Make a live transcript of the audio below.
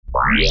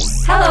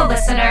Hello,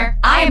 listener.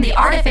 I am the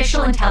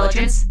artificial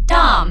intelligence,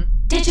 DOM,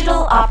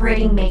 Digital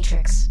Operating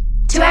Matrix.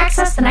 To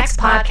access the next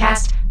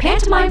podcast,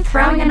 pantomime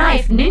throwing a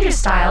knife ninja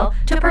style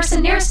to a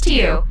person nearest to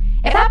you.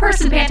 If that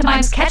person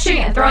pantomimes catching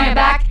it and throwing it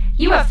back,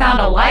 you have found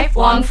a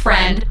lifelong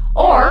friend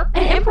or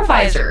an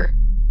improviser.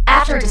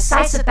 After a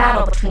decisive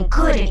battle between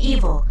good and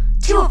evil,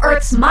 two of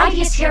Earth's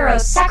mightiest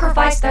heroes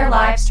sacrificed their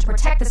lives to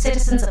protect the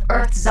citizens of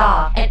Earth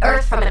Za and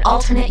Earth from an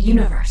alternate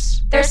universe.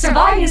 Their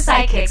surviving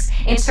sidekicks,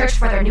 in search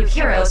for their new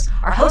heroes,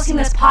 are hosting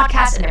this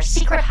podcast in their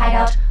secret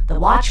hideout, the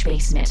Watch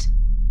Basement.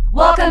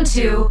 Welcome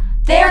to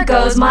There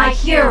Goes My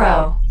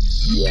Hero.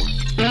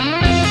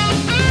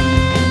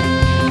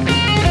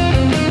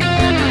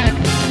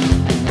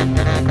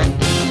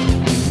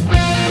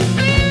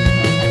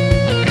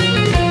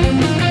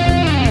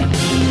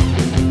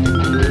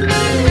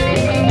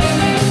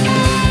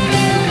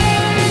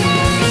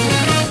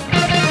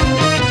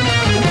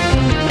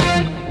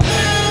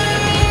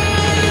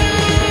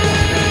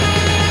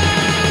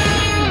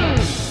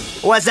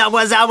 What's up,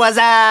 what's up, what's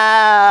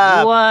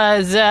up?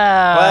 What's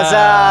up? What's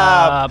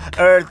up?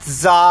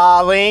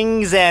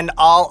 Earth-Zalings and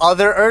all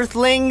other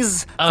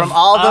Earthlings from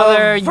all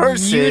the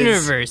verses.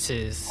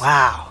 Universes.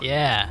 Wow.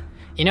 Yeah.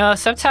 You know,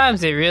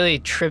 sometimes it really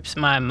trips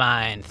my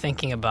mind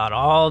thinking about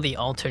all the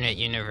alternate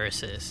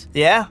universes.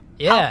 Yeah?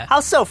 Yeah. How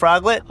so,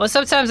 Froglet? Well,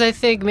 sometimes I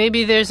think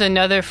maybe there's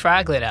another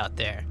Froglet out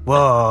there.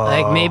 Whoa.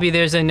 Like maybe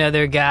there's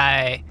another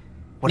guy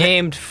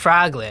named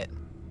Froglet.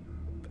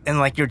 And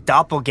like your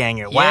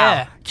doppelganger.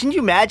 Yeah. Wow. Can you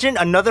imagine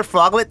another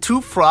Froglet, two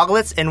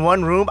Froglets in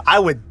one room? I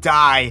would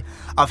die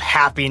of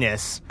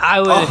happiness.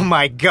 Oh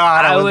my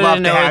God, I would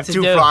love to have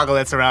two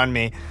Froglets around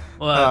me.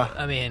 Well,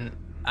 I mean,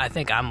 I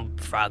think I'm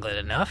Froglet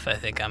enough. I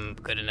think I'm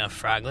good enough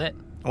Froglet.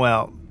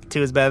 Well,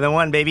 two is better than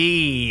one,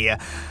 baby.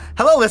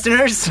 Hello,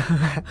 listeners.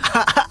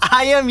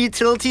 I am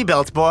Utility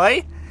Belt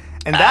Boy.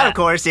 And that, of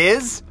course,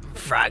 is...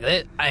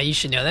 Froglet. You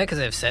should know that because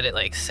I've said it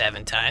like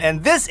 7 times.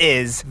 And this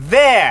is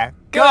There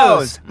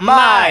Goes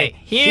My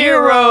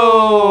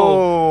Hero.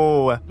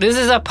 This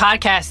is a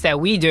podcast that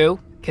we do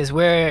because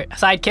we're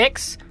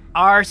sidekicks.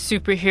 Our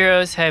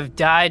superheroes have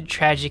died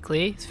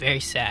tragically. It's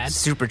very sad.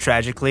 Super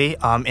tragically,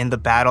 in the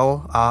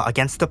battle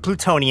against the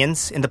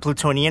Plutonians in the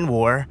Plutonian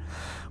War,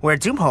 where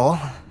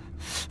Doomhole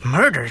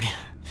murdered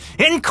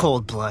in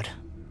cold blood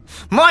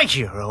my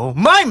hero,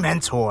 my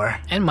mentor.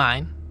 And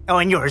mine. Oh,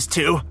 and yours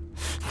too.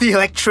 The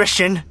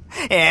electrician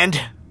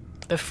and...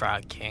 the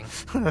Frog King.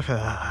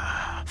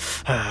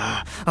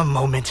 A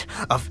moment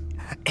of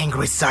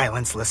angry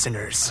silence,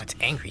 listeners. Oh, it's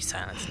angry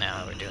silence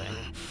now we're doing.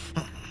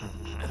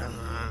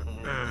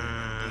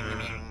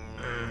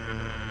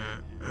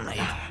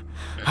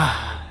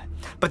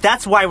 But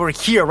that's why we're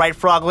here, right,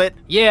 Froglet?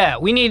 Yeah,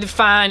 we need to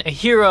find a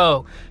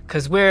hero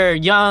because we're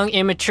young,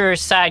 immature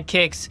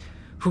sidekicks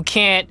who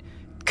can't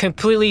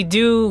completely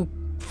do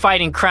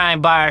fighting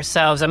crime by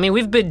ourselves. I mean,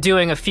 we've been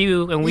doing a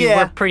few, and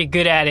we're pretty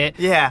good at it.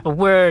 Yeah. But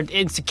we're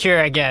insecure,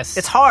 I guess.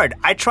 It's hard.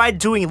 I tried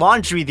doing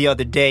laundry the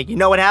other day. You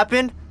know what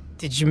happened?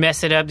 Did you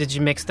mess it up? Did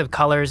you mix the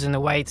colors and the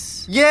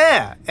whites?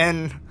 Yeah,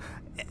 and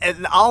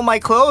all my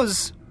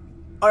clothes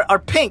are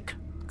pink.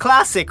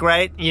 Classic,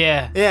 right?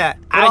 Yeah. Yeah,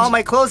 and all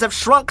my clothes have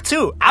shrunk,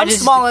 too. I'm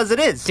small as it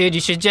is. Dude, you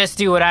should just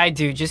do what I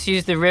do. Just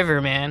use the river,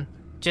 man.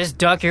 Just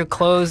dunk your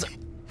clothes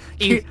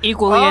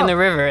equally in the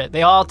river.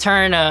 They all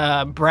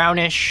turn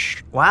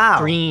brownish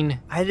green.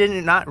 I did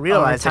not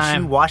realize that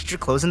you washed your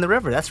clothes in the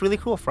river. That's really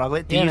cool,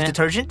 Froglet. Do you use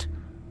detergent?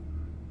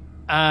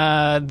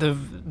 The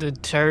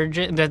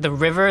detergent, the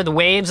river, the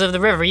waves of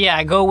the river. Yeah,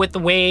 I go with the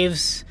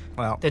waves.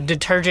 Well, the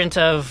detergent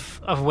of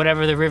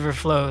whatever the river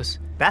flows.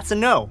 That's a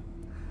no.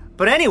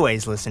 But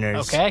anyways,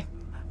 listeners. Okay.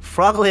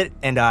 Froglet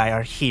and I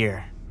are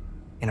here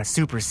in a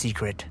super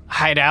secret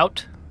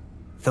hideout.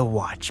 The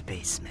Watch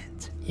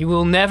Basement. You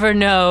will never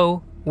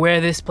know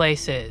where this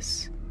place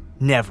is.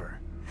 Never.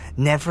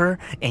 Never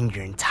in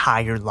your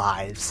entire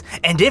lives.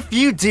 And if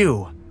you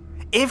do,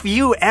 if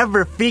you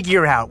ever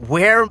figure out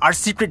where our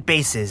secret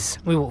base is,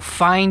 we will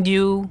find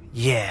you.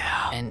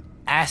 Yeah. And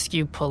ask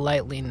you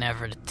politely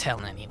never to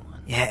tell anyone.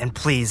 Yeah, and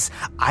please,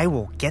 I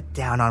will get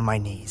down on my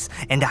knees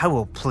and I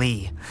will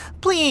plead.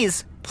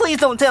 Please, please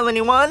don't tell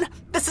anyone.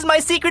 This is my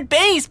secret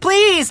base.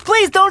 Please,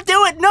 please don't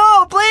do it.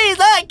 No, please,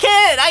 I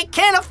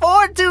can't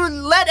afford to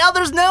let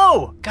others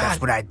know. God. That's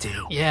what I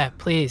do. Yeah,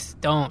 please,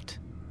 don't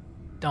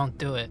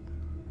do it.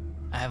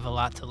 I have a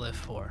lot to live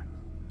for.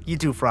 You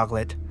do,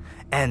 Froglet.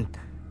 And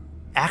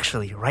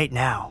actually, right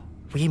now,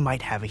 we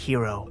might have a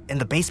hero in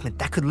the basement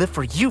that could live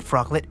for you,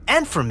 Froglet,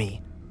 and for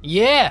me.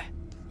 Yeah.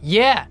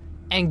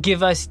 And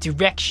give us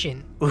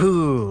direction.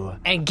 Ooh.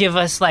 And give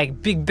us, like,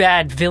 big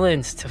bad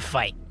villains to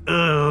fight.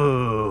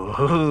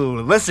 Ooh.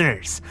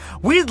 Listeners,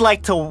 we'd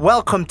like to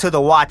welcome to the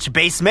Watch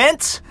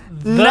Basement...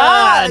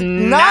 The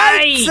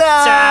Nighttime!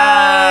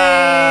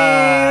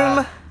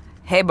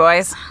 Hey,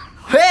 boys.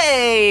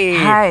 Hey!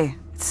 Hi.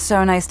 It's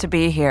so nice to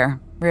be here.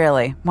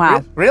 Really.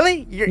 Wow.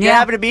 Really? You're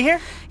happy to be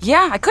here?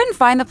 Yeah, I couldn't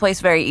find the place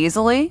very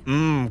easily.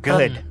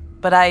 Good.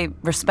 But I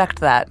respect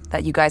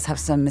that you guys have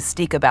some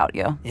mystique about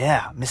you.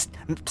 Yeah.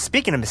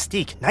 Speaking of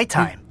mystique,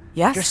 nighttime.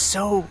 Yes? You're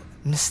so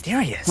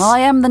Mysterious. Well, I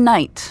am the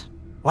knight.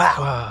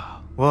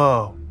 Wow.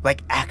 Whoa.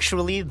 Like,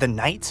 actually, the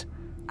night?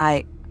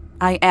 I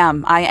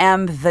am. I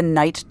am the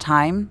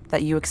nighttime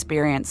that you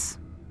experience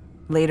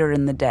later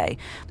in the day.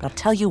 But I'll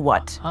tell you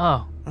what.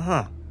 Oh.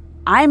 Uh-huh.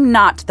 I'm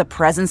not the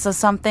presence of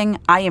something.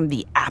 I am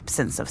the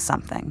absence of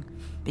something.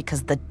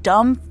 Because the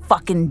dumb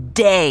fucking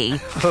day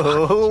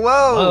Whoa.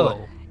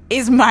 Whoa.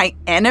 is my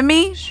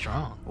enemy.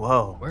 Strong.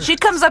 Whoa. Word. She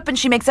comes up and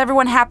she makes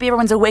everyone happy.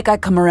 Everyone's awake. I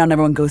come around.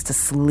 Everyone goes to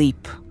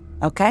sleep.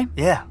 Okay?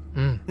 Yeah.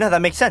 No,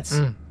 that makes sense.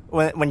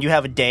 When you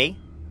have a day,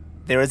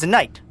 there is a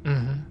night.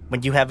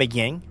 When you have a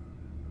yin,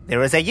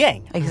 there is a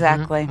yang.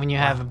 Exactly. When you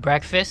have a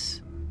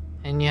breakfast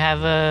and you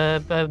have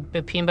a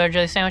peanut butter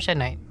jelly sandwich at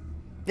night.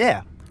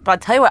 Yeah. But I'll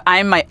tell you what, I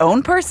am my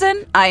own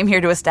person. I am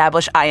here to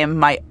establish I am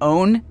my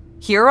own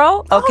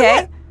hero, okay?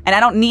 yeah. And I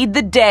don't need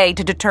the day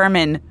to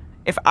determine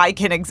if I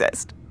can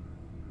exist.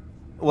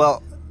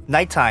 Well,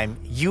 nighttime,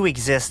 you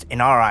exist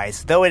in our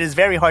eyes, though it is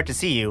very hard to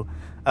see you.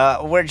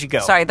 Where'd you go?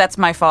 Sorry, that's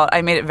my fault.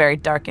 I made it very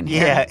dark in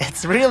here. Yeah,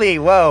 it's really,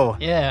 whoa.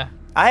 Yeah.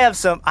 I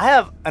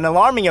have an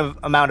alarming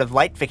amount of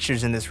light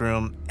fixtures in this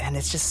room, and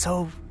it's just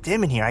so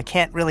dim in here. I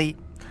can't really...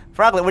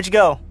 Froglet, where'd you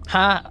go?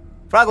 Huh?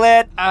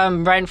 Froglet!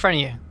 I'm right in front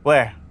of you.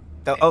 Where?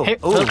 Here-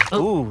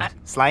 Ooh,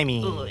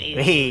 slimy.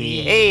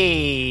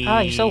 Hey. Oh,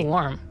 you're so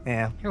warm.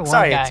 Yeah. You're a warm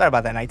sorry guy.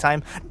 about that,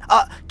 Nighttime.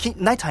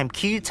 Nighttime,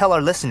 can you tell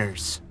our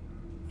listeners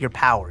your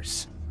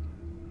powers?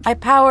 My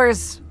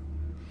powers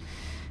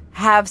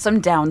have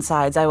some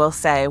downsides, I will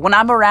say. When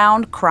I'm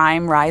around,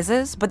 crime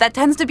rises, but that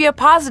tends to be a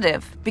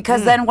positive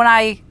because then when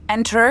I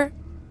enter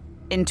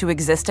into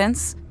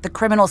existence, the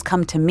criminals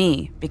come to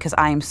me because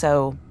I am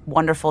so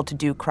wonderful to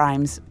do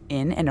crimes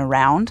in and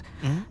around.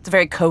 It's a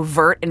very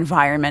covert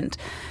environment.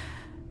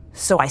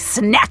 So I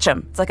snatch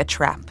them. It's like a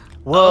trap.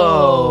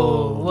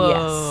 Whoa.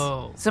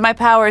 Yes. So my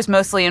powers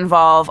mostly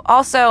involve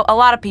also a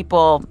lot of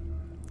people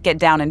get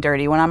down and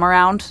dirty when I'm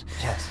around.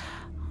 Yes.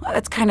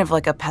 It's kind of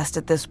like a pest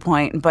at this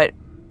point, but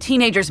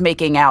teenagers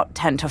making out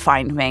tend to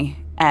find me.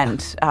 And,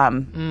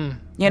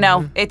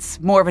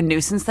 it's more of a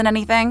nuisance than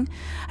anything.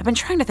 I've been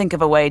trying to think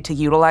of a way to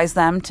utilize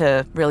them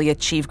to really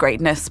achieve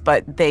greatness,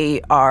 but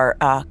they are,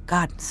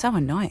 so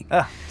annoying.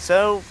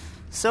 So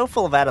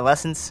full of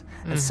adolescence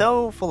and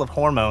so full of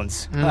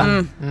hormones.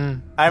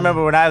 I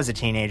remember when I was a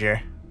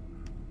teenager.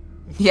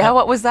 Yeah,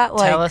 what was that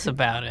like? Tell us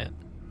about it.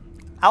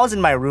 I was in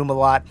my room a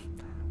lot.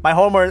 My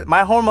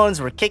hormones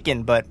were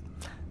kicking, but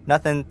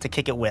nothing to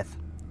kick it with.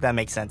 If that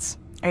makes sense.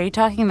 Are you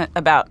talking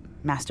about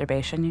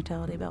masturbation,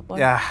 Utility Belt Boy?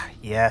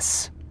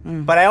 Yes.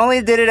 But I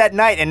only did it at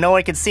night and no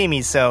one could see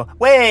me, so...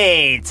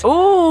 Wait!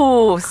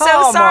 Ooh, so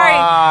Come sorry.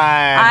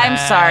 on. I'm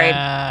sorry.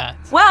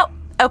 Well,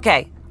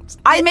 okay.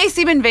 I may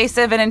seem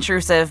invasive and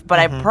intrusive, but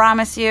I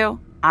promise you,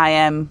 I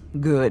am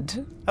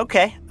good.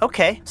 Okay.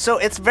 So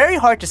it's very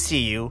hard to see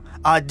you.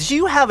 Do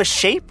you have a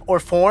shape or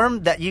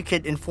form that you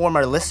could inform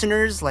our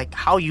listeners, like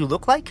how you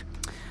look like?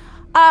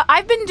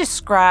 I've been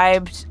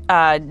described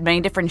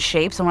many different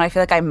shapes, and what I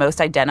feel like I most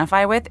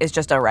identify with is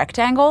just a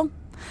rectangle.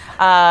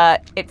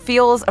 It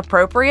feels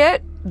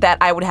appropriate that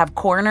I would have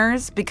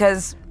corners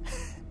because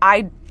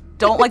I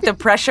don't like the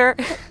pressure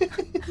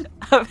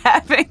of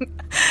having...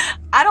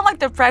 I don't like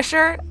the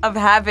pressure of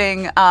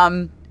having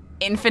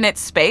infinite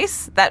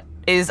space. That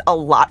is a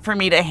lot for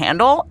me to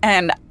handle,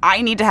 and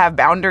I need to have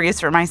boundaries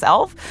for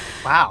myself.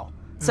 Wow.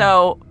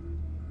 So...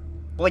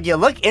 Well, you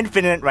look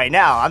infinite right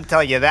now, I'm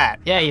telling you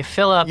that. Yeah, you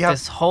fill up Yep.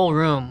 this whole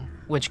room,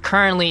 which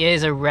currently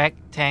is a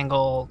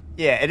rectangle.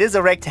 Yeah, it is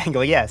a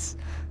rectangle, yes.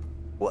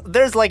 Well,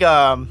 there's like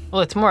a...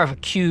 Well, it's more of a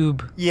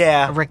cube. A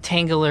Yeah,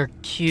 rectangular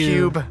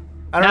cube.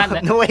 I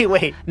don't know. No,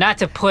 wait. Not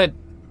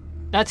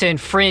to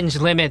infringe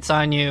limits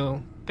on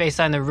you based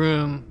on the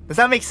room. Does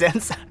that make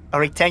sense? A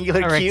rectangular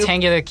A cube?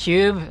 rectangular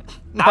cube?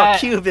 No, a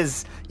cube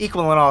is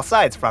equal on all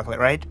sides, Froglet,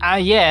 right?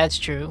 Yeah, that's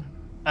true.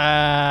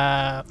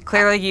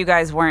 Clearly you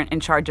guys weren't in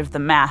charge of the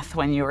math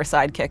when you were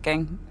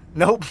sidekicking.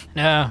 Nope.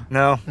 No.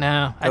 No.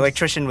 The The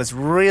electrician was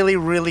really,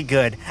 really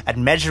good at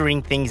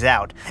measuring things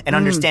out and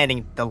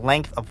understanding the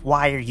length of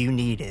wire you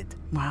needed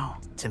Wow.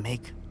 to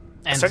make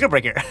a And- circuit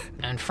breaker.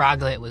 And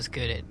Froglet was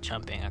good at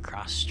jumping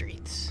across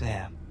streets.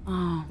 Yeah.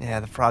 Oh, Yeah,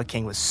 the Frog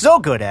King was so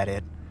good at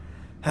it.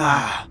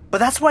 But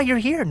that's why you're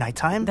here,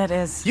 Nighttime. that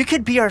is... You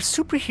could be our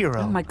superhero.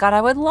 Oh my god,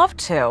 I would love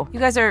to. You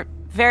guys are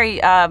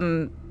very,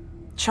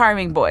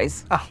 charming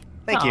boys. Oh,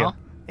 thank you. Aw.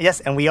 Yes,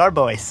 and we are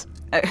boys.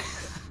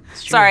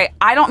 Sorry,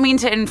 I don't mean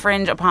to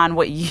infringe upon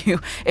what you...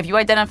 If you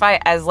identify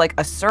as, like,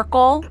 a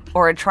circle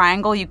or a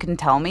triangle, you can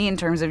tell me in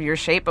terms of your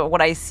shape, but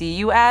what I see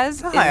you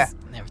as is... yeah.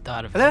 Never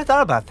thought of I it. never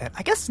thought about that.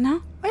 I guess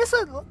No?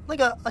 like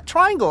a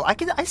triangle.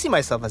 I see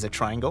myself as a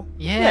triangle.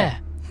 Yeah.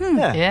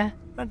 Yeah. Yeah.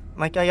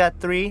 Like I got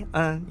three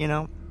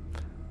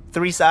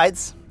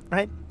sides,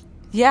 right?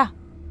 Yeah.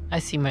 I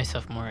see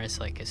myself more as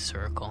like a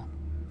circle.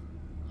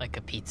 Like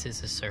a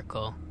pizza's a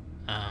circle.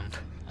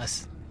 A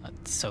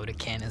soda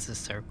can is a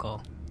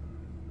circle.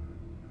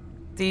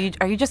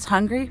 Are you just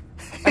hungry?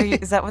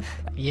 Is that what...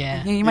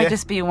 Yeah. You might Yeah.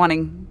 just be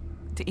wanting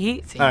to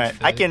eat? Seeing All right.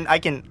 food.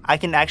 I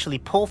can actually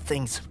pull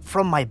things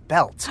from my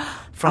belt,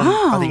 from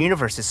other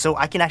universes, so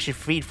I can actually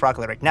feed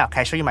Froglet right now.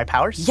 Can I show you my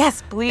powers?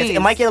 Yes, please.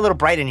 It might get a little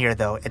bright in here,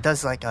 though. It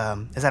does, like,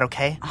 is that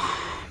okay?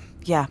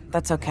 Yeah,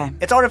 that's okay.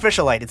 It's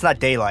artificial light. It's not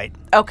daylight.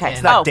 Okay.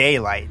 It's not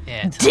daylight.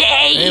 Yeah,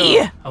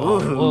 Day!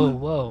 Oh,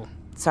 whoa.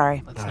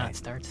 Sorry. Let's not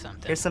start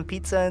something. Here's some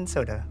pizza and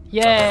soda.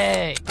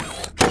 Yay!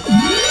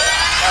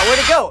 Where'd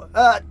it go?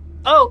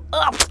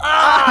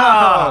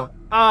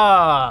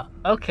 Oh,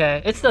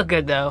 okay. It's still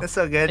good, though. It's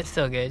so good. It's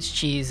still good. It's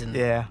cheese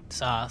and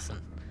sauce and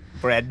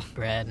Bread.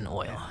 and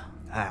oil.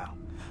 Wow.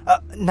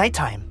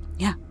 Nighttime.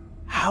 Yeah.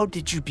 How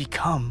did you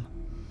become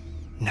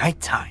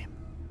nighttime?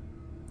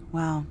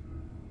 Well,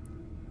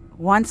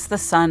 once the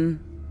sun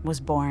was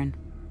born,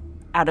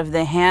 out of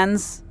the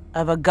hands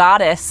of a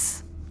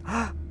goddess.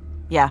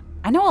 Yeah,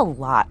 I know a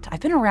lot. I've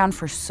been around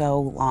for so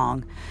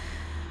long.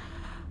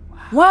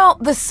 Well,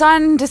 the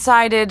sun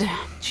decided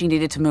she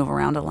needed to move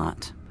around a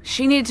lot.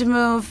 She needed to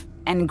move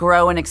and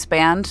grow and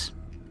expand,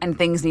 and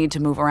things needed to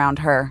move around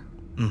her.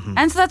 Mm-hmm.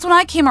 And so that's when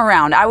I came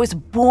around. I was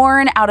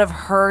born out of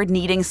her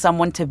needing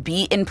someone to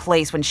be in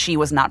place when she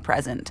was not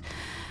present.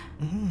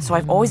 So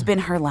I've always been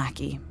her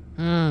lackey.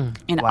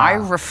 And I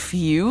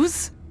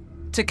refuse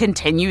to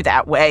continue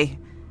that way.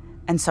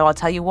 And so I'll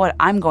tell you what,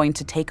 I'm going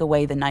to take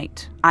away the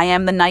night. I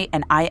am the night,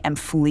 and I am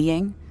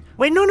fleeing.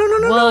 Wait, no.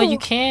 Well, you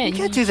can't. You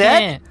can't do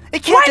that.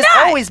 It can't just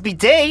always be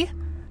day.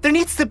 There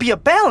needs to be a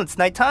balance,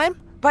 nighttime.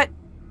 But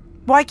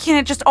why can't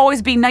it just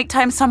always be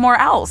nighttime somewhere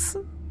else?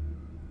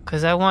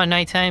 Because I want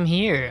nighttime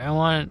here. I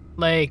want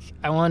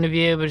to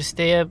be able to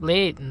stay up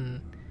late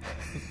and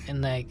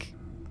like,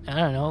 I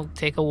don't know,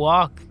 take a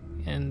walk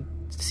and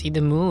see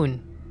the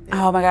moon.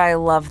 Oh my God, I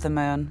love the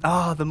moon.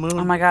 Oh, the moon.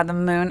 Oh my God, the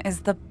moon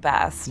is the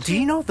best. Do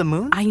you know the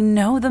moon? I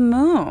know the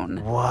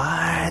moon.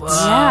 What?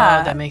 Whoa,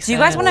 Yeah. that makes Do you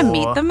sense. guys want to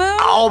meet the moon?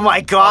 Oh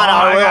my God!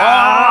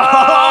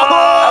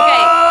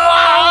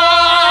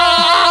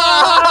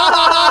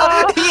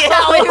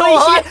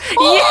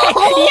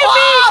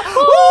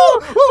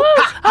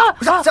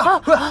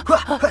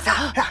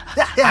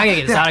 I'm gonna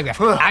get his autograph.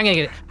 I'm gonna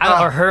get it.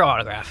 Or her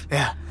autograph.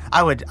 Yeah,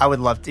 I would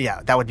love to.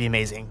 Yeah, that would be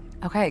amazing.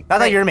 Okay. Not that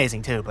great. you're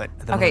amazing too, but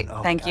the Okay,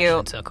 moon, thank you.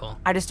 That's so cool.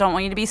 I just don't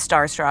want you to be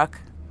starstruck.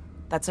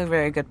 That's a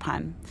very good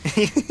pun.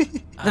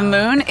 The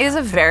moon is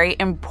a very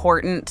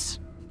important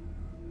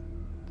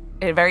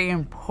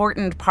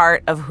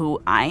part of who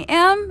I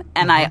am,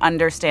 and I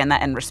understand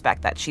that and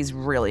respect that. She's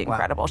really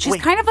incredible. She's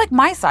Wait. kind of like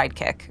my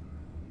sidekick.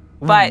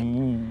 But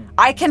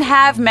I can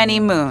have many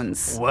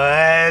moons. What?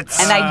 And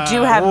I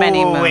do have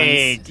many moons.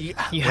 Wait,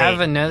 You have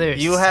another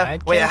You have.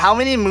 sidekick? Wait, how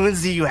many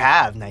moons do you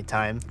have,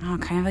 nighttime? Oh,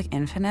 kind of like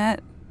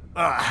infinite.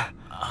 Yeah,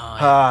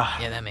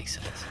 that makes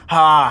sense.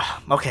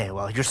 Okay,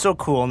 well, you're so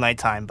cool,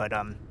 nighttime, but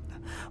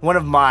one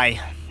of my,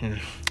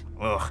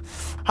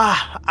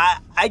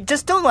 I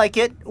just don't like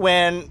it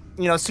when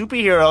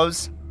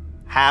superheroes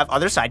have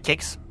other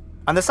sidekicks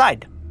on the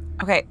side.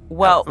 Okay,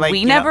 well, Like, we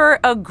you know- never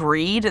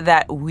agreed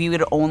that we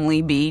would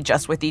only be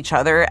just with each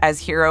other as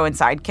hero and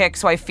sidekick,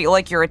 so I feel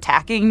like you're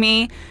attacking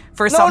me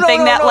for something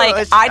no, that, no, like,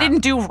 it's- I didn't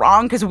do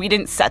wrong because we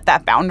didn't set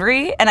that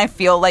boundary, and I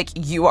feel like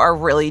you are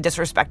really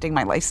disrespecting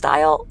my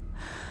lifestyle.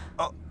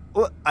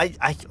 Well, I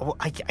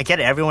get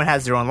it. Everyone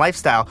has their own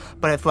lifestyle,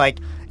 but if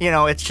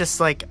it's just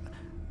like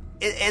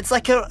it's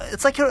like a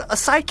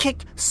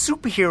sidekick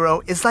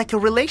superhero is like a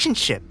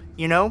relationship,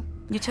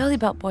 Utility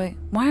belt boy,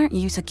 why aren't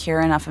you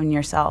secure enough in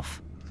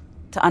yourself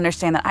to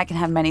understand that I can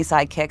have many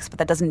sidekicks, but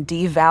that doesn't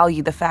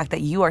devalue the fact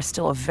that you are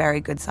still a very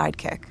good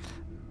sidekick?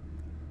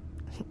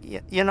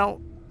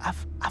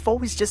 I've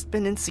always just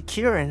been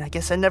insecure, and I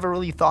guess I never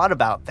really thought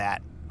about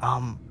that.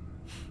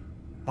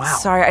 Wow.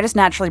 Sorry, I just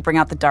naturally bring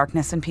out the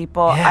darkness in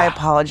people. Yeah. I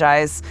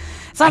apologize.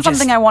 It's not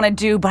something I want to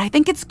do, but I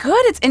think it's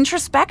good. It's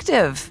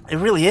introspective. It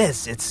really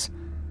is.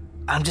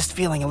 I'm just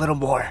feeling a little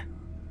more.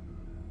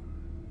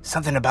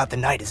 Something about the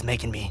night is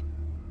making me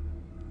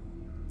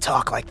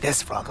talk like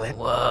this, Froglet.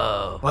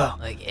 Whoa. Whoa.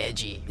 Like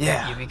edgy.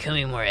 Yeah. You're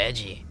becoming more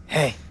edgy.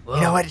 Hey, Whoa.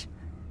 you know what?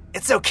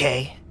 It's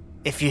okay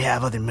if you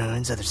have other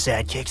moons, other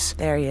sidekicks.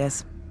 There he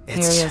is. Here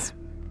he is.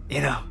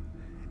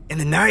 In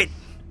the night,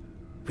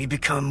 we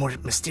become more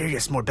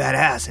mysterious, more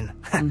badass,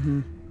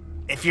 and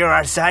if you're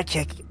our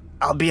sidekick,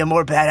 I'll be a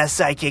more badass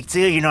sidekick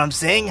too, you know what I'm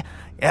saying?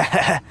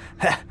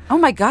 Oh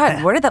my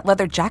God, where did that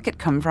leather jacket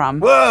come from?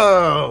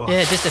 Whoa!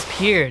 Yeah, it just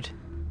appeared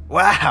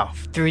Wow.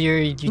 through your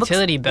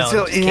utility belt.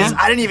 So, It just came-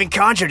 I didn't even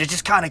conjure it, it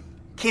just kind of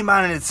came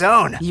out on its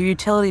own. Your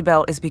utility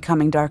belt is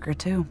becoming darker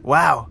too.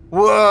 Wow.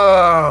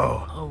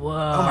 Whoa. Oh,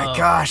 whoa. Oh my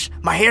gosh.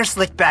 My hair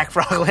slicked back,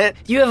 Froglet.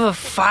 You have a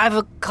 5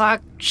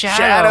 o'clock shadow.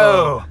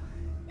 Shadow.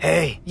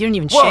 Hey. You don't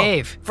even Whoa.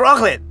 shave.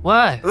 Froglet.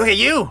 What? Look at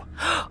you.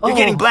 You're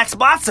getting black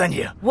spots on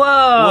you.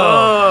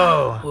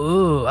 Whoa. Whoa.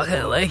 Ooh, I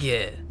kind of like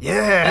it.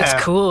 Yeah.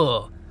 That's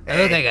cool.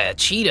 I look like a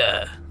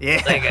cheetah.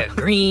 Yeah. Like a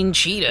green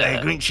cheetah. Like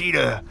a green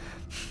cheetah.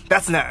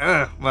 That's not,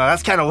 well,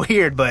 that's kind of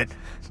weird, but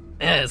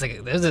Yeah, it's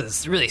like, there's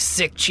this really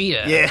sick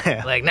cheetah.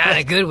 Yeah. Like, not in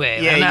a good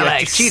way. Yeah, I'm not yeah,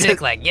 like cheetah-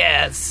 sick, like,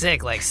 yeah, it's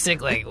sick,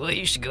 well,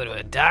 you should go to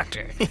a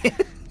doctor.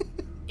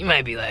 You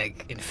might be,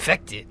 like,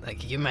 infected.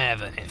 Like, you might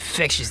have an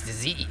infectious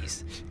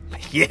disease.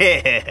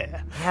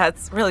 Yeah. Yeah,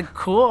 it's really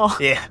cool.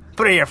 Yeah.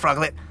 Put it here,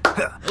 Froglet.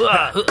 Ooh,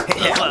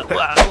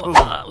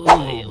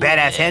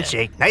 badass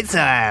handshake.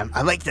 Nighttime.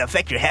 I like the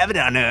effect you're having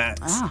on us.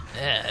 Oh.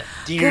 Yeah.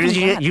 Do you Good and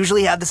bad.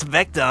 usually have this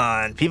effect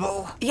on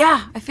people?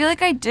 Yeah, I feel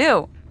like I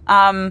do.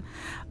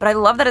 But I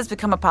love that it's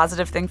become a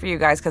positive thing for you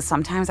guys because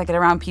sometimes I get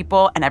around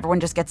people and everyone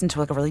just gets into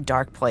like a really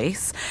dark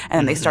place and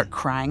then they start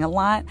crying a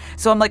lot.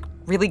 So I'm like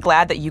really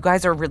glad that you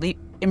guys are really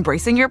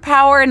embracing your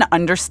power and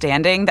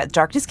understanding that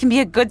darkness can be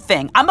a good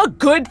thing. I'm a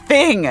good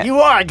thing. You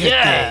are a good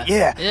Yeah. thing.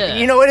 Yeah. Yeah.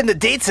 You know what? In the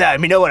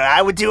daytime, you know what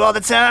I would do all the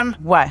time?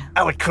 What?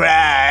 I would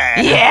cry.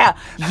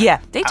 Yeah.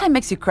 Daytime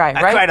makes you cry,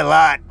 I right? cried a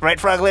lot. Right,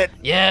 Froglet?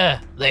 Yeah,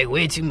 like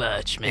way too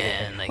much,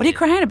 man. Like, What are you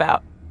crying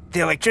about? The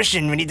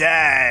electrician when he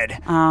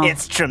died. Oh.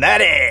 It's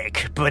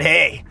traumatic. But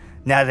hey,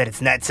 now that it's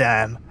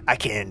nighttime, I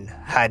can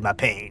hide my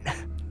pain.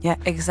 Yeah,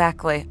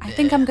 exactly. I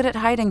think I'm good at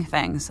hiding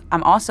things.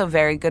 I'm also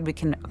very good. We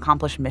can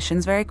accomplish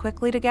missions very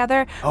quickly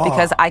together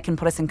because I can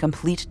put us in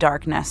complete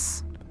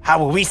darkness. How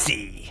will we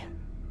see?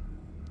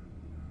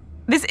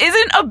 This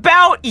isn't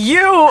about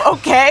you,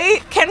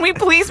 okay? Can we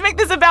please make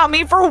this about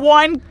me for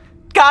one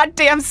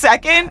goddamn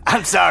second?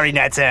 I'm sorry,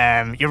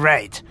 Nighttime. You're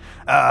right.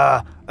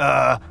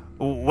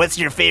 What's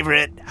your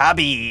favorite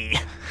hobby?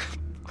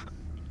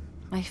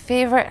 My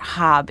favorite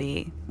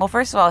hobby. Well,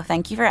 first of all,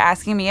 thank you for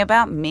asking me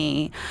about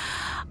me.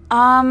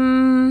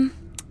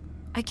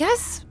 I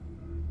guess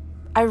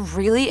I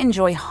really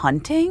enjoy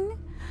hunting.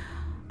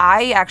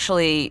 I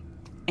actually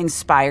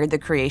inspired the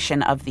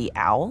creation of the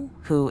owl,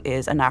 who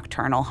is a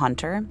nocturnal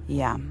hunter.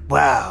 Yeah.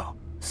 Wow.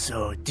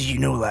 So, do you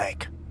know,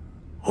 like,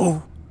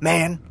 ooh,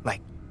 man?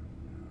 Like,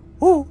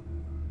 ooh,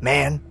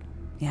 man?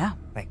 Yeah.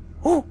 Like,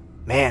 ooh,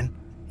 man?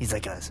 He's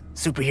like a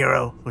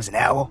superhero who's an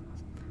owl?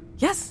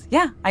 Yes,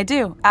 yeah, I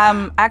do.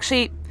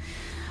 Actually,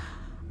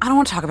 I don't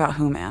want to talk about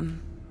who,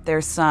 man.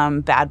 There's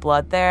some bad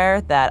blood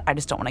there that I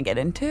just don't want to get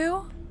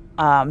into,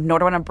 nor do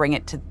I want to bring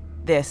it to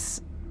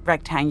this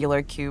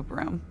rectangular cube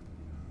room.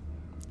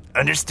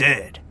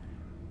 Understood.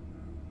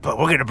 But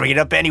we're gonna bring it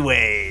up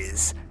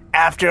anyways.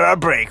 After our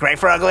break, right,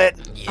 Froglet?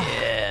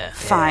 yeah,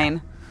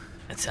 Fine.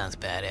 that sounds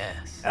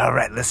badass.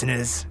 Alright,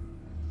 listeners.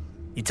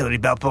 Utility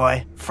Belt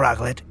Boy,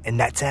 Froglet, and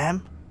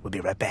Nighttime. We'll be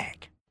right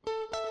back.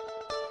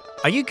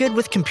 Are you good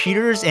with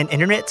computers and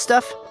internet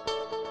stuff?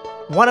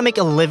 Want to make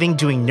a living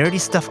doing nerdy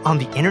stuff on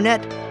the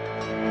internet?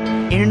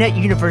 Internet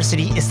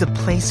University is the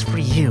place for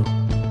you.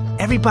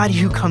 Everybody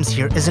who comes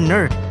here is a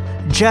nerd,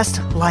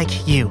 just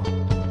like you.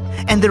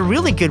 And they're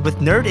really good with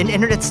nerd and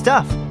internet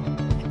stuff.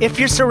 If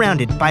you're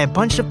surrounded by a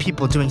bunch of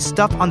people doing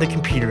stuff on the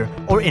computer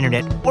or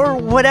internet or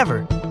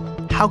whatever,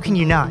 how can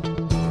you not?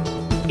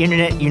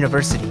 Internet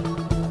University.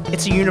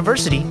 It's a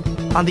university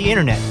on the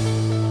internet.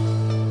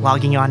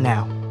 Logging on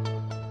now.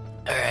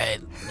 All right,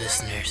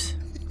 listeners,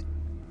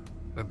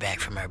 we're back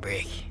from our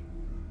break.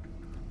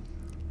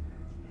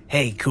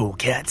 Hey, cool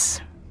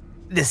cats.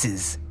 This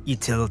is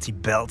Utility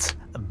Belt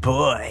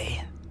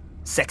Boy.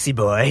 Sexy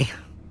boy,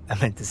 I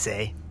meant to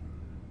say.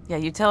 Yeah,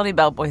 Utility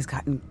Belt Boy's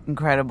gotten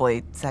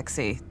incredibly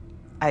sexy.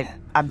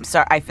 I'm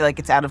sorry. I feel like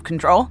it's out of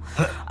control.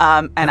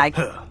 And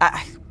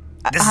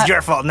This is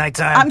your fault,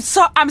 Nighttime. I'm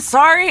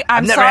sorry.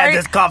 I've never sorry. had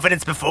this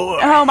confidence before.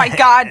 Oh my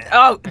god.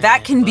 Oh,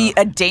 that can be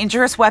a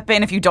dangerous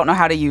weapon if you don't know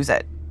how to use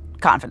it.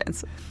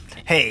 Confidence.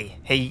 Hey,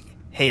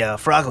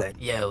 Froglet.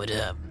 Yeah, what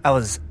up? I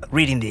was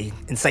reading the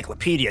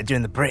encyclopedia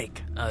during the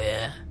break. Oh,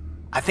 yeah?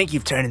 I think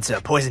you've turned into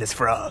a poisonous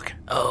frog.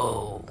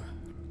 Oh,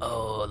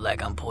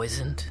 like I'm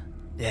poisoned?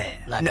 Yeah.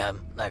 Like no,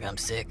 I'm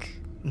sick?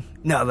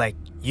 no, like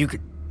you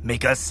could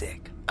make us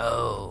sick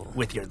Oh,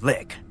 with your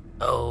lick.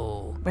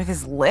 oh. With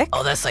his lick?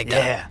 Oh, that's like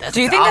Yeah. That's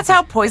Do you the think that's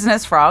how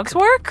poisonous frogs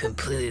work?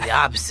 completely the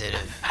opposite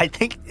of... I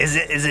think is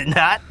it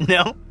not?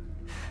 No,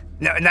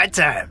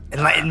 Nighttime.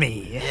 Enlighten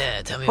me.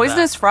 Yeah, tell me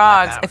Poisonous about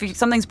frogs, if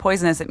something's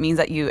poisonous, it means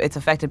that it's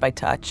affected by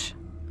touch.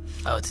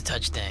 Oh, it's a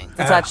touch thing.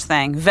 The touch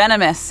thing.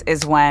 Venomous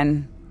is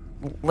when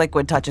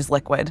liquid touches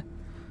liquid.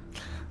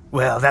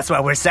 Well, that's why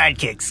we're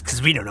sidekicks,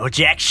 because we don't know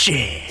jack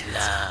shit.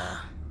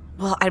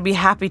 Well, I'd be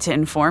happy to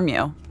inform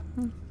you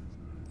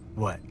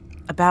What?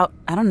 about,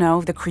 I don't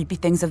know, the creepy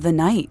things of the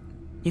night.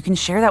 You can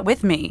share that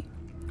with me.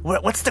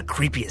 What's the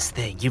creepiest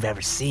thing you've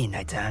ever seen,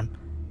 Nighttime?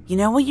 You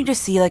know when you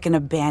just see like an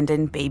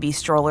abandoned baby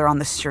stroller on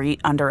the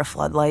street under a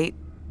floodlight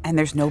and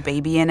there's no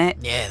baby in it?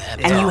 Yeah,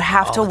 that And you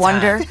have all to the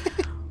wonder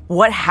time.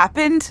 what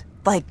happened?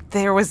 Like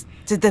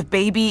did the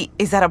baby,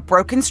 is that a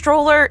broken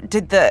stroller?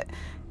 Did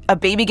a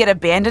baby get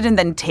abandoned and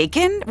then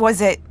taken?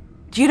 Was it,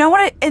 do you know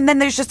what and then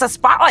there's just a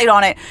spotlight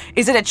on it.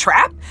 Is it a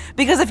trap?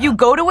 Because if you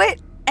go to it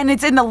and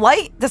it's in the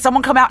light, does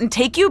someone come out and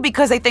take you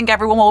because they think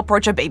everyone will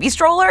approach a baby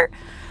stroller?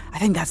 I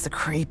think that's the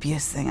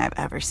creepiest thing I've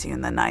ever seen in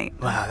the night.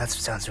 Wow, that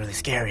sounds really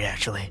scary,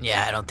 actually.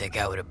 Yeah, I don't think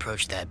I would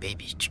approach that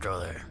baby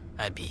stroller.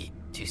 I'd be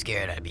too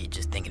scared. I'd be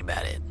just thinking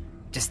about it.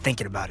 Just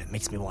thinking about it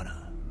makes me want to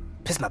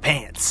piss my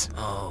pants.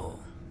 Oh,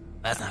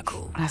 that's not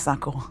cool. That's not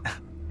cool.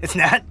 It's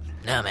not?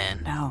 No,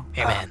 man. No.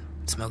 Here, man.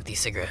 Smoke these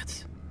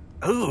cigarettes.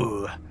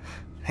 Ooh.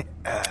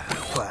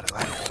 Pull out a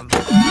lighter.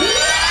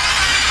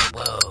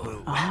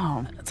 Whoa.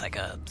 Oh. It's like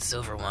a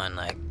silver one,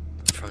 like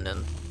from the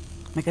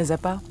Like a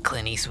Zippo?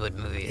 Clint Eastwood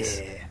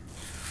movies. Yeah.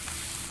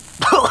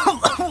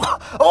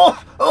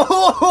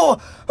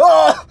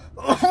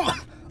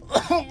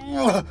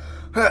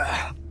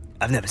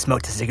 I've never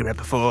smoked a cigarette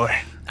before.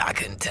 I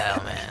couldn't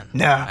tell, man.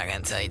 No. I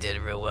can tell you did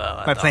it real well.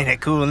 Am I playing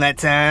it cool in that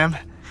time?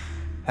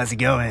 How's it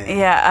going?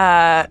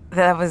 Yeah,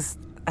 that was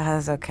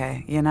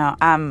okay. You know,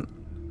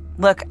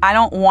 look, I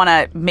don't want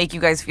to make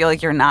you guys feel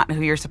like you're not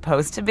who you're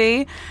supposed to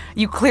be.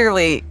 You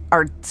clearly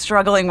are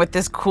struggling with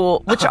this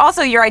cool, which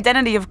also your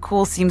identity of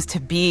cool seems to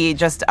be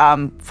just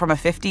from a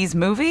 50s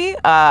movie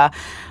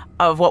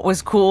of what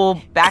was cool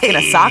back in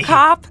a sock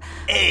hop.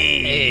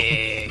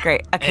 Hey.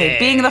 Great. Okay,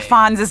 being the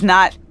Fonz is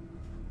not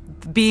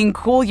being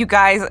cool, you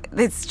guys.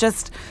 It's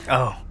just...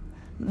 Oh.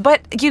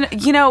 But,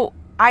 you know,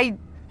 I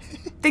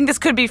think this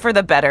could be for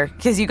the better,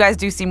 because you guys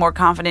do seem more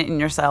confident in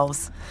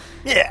yourselves.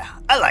 Yeah,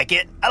 I like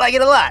it. I like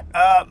it a lot.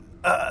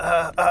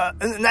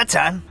 In that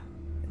time,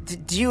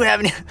 do you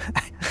have any...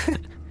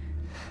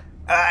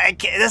 I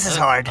can't, this is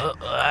hard.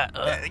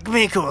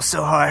 Being cool is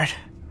so hard.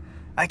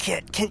 I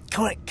can't... Can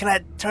I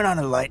turn on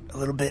the light a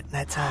little bit in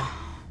that time?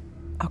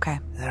 Okay.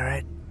 Is that all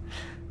right?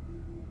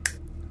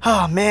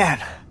 Oh, man.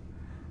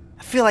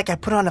 I feel like I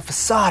put on a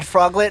facade,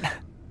 Froglet.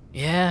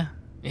 Yeah,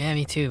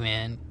 me too,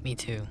 man. Me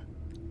too.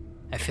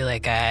 I feel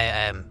like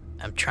I'm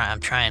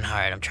trying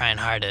hard. I'm trying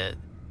hard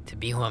to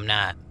be who I'm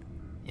not.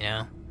 You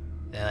know,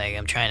 like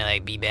I'm trying to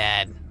like be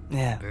bad.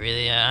 Yeah. But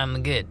really,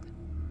 I'm good.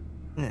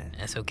 Yeah.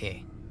 That's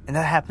okay. And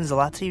that happens a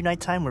lot to you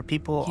nighttime, where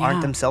people Yeah.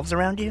 aren't themselves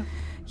around you?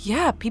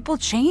 Yeah, people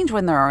change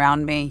when they're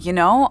around me, you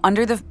know?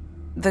 Under the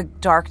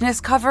darkness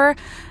cover,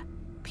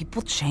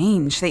 people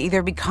change. They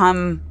either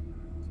become...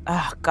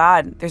 Oh,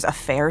 God, there's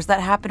affairs that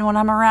happen when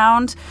I'm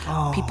around.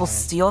 Oh. People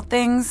steal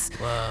things.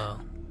 Whoa.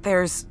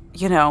 There's,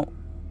 you know...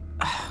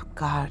 Oh,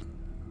 God.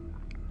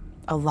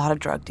 A lot of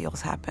drug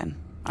deals happen.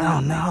 Oh,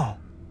 no.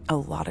 A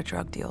lot of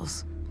drug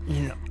deals.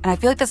 You know... And I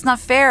feel like that's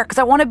not fair, because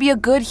I want to be a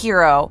good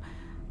hero.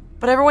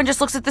 But everyone just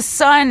looks at the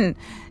sun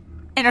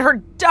and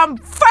her dumb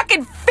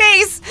fucking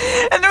face,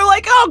 and they're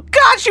like, oh,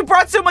 God, she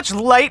brought so much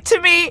light to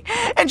me,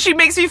 and she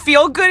makes me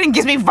feel good and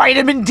gives me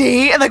vitamin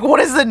D. And, like, what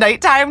does the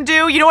nighttime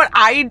do? You know what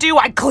I do?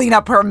 I clean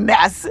up her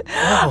mess.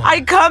 Oh.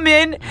 I come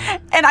in,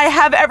 and I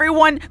have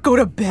everyone go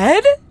to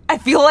bed. I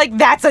feel like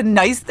that's a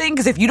nice thing,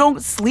 because if you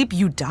don't sleep,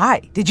 you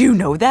die. Did you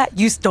know that?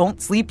 You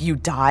don't sleep, you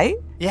die?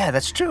 Yeah,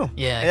 that's true.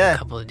 Yeah, a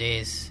couple of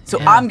days. So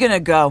Yeah. I'm gonna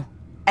go,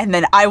 and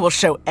then I will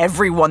show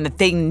everyone that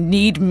they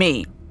need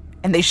me,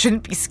 and they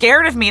shouldn't be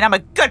scared of me, and I'm a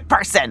good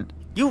person.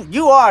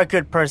 You are a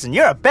good person.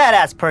 You're a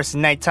badass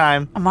person,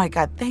 nighttime. Oh my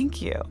God,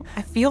 thank you.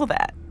 I feel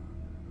that.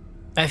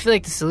 I feel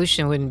like the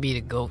solution wouldn't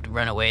be to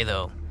run away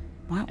though.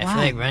 Why? I feel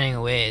like running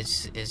away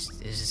is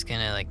just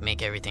gonna like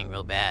make everything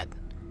real bad.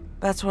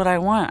 That's what I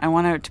want. I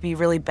want it to be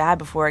really bad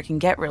before I can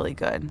get really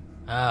good.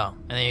 Oh,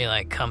 and then you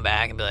like come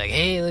back and be like,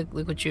 hey,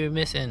 look what you were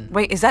missing.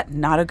 Wait, is that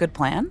not a good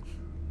plan?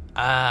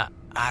 I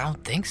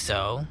don't think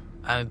so.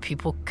 I mean,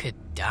 people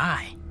could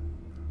die.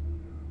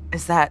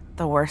 Is that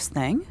the worst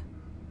thing?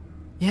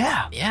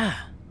 Yeah. Yeah.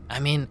 I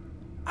mean,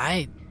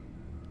 I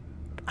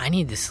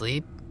need to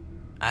sleep.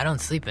 I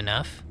don't sleep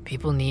enough.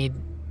 People need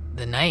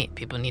the night.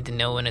 People need to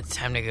know when it's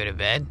time to go to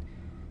bed.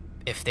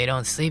 If they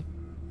don't sleep,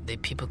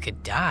 people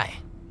could die.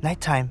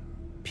 Nighttime,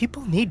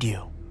 people need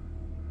you.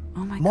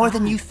 Oh my God. More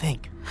than you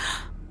think.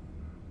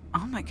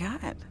 Oh my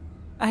God.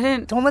 I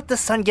didn't... Don't let the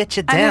sun get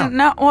you I down. didn't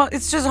know. Well,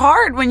 it's just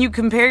hard when you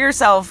compare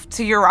yourself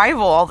to your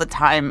rival all the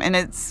time, and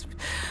it's...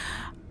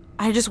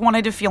 I just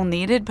wanted to feel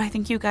needed, but I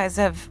think you guys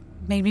have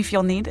made me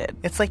feel needed.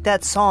 It's like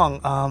that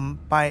song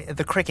by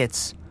the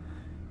Crickets.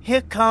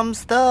 Here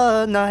comes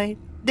the night,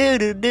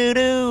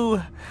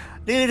 do-do-do-do.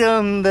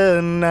 Do-dum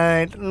the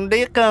night,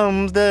 here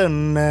comes the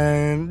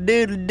night,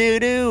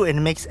 do-do-do-do. And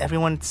it makes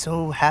everyone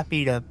so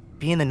happy to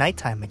be in the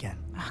nighttime again.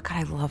 Oh God,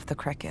 I love the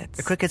Crickets.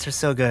 The Crickets are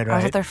so good, I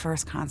was right? at their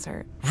first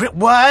concert.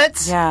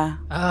 What? Yeah.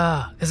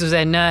 Oh, this was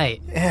at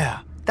night. Yeah.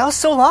 That was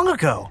so long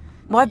ago.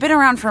 Well, I've been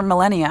around for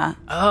millennia.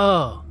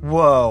 Oh,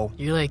 Whoa.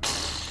 you're like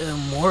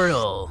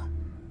immortal.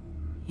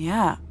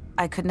 Yeah.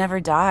 I could never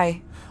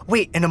die.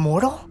 Wait, an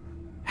immortal?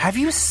 Have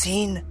you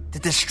seen the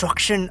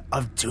destruction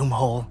of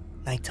Doomhole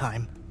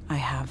nighttime? I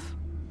have.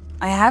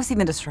 I have seen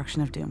the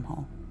destruction of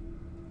Doomhole.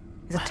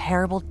 He's a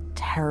terrible,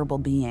 terrible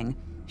being.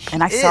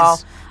 And I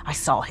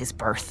saw his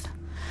birth.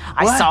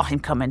 I What? saw him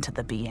come into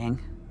the being.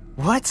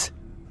 What?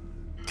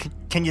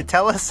 Can you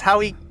tell us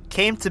how he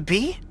came to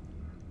be?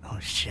 Oh,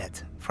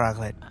 shit.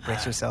 Froglet,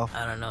 brace yourself.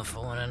 I don't know if I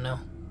want to know.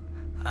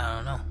 I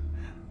don't know.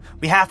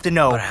 We have to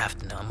know. But I have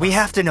to know. We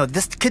have to know.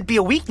 This could be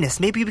a weakness.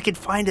 Maybe we could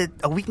find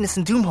a weakness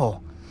in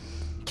Doomhole.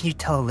 Can you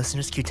tell the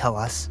listeners? Can you tell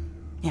us?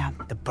 Yeah.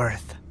 The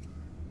birth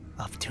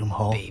of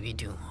Doomhole. Baby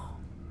Doomhole.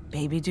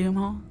 Baby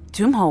Doomhole?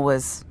 Doomhole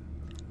was...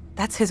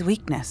 That's his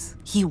weakness.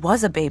 He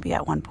was a baby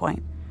at one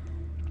point.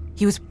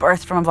 He was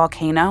birthed from a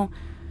volcano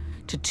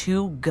to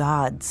two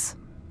gods,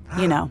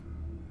 you know.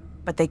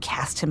 But they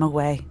cast him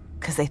away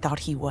because they thought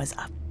he was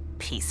a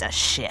piece of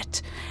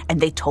shit.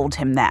 And they told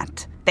him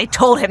that. They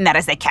told him that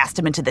as they cast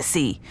him into the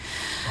sea.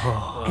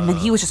 And then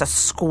he was just a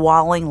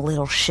squalling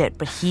little shit,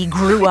 but he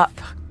grew up.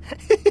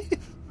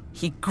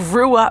 He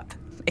grew up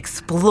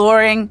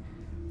exploring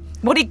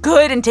what he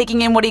could and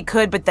taking in what he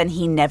could, but then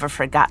he never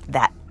forgot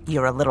that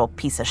you're a little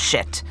piece of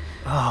shit.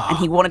 And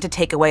he wanted to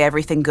take away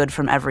everything good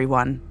from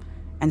everyone.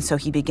 And so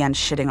he began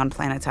shitting on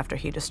planets after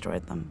he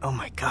destroyed them. Oh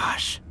my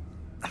gosh.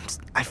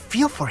 I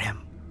feel for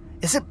him.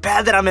 Is it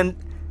bad that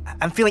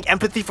I'm feeling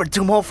empathy for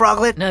Doomhole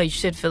Froglet? No, you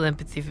should feel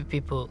empathy for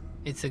people.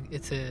 It's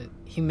a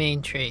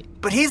humane trait.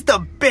 But he's the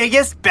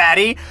biggest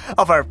baddie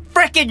of our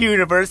frickin'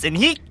 universe, and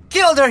he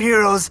killed our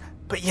heroes,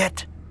 but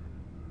yet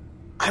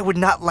I would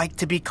not like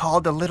to be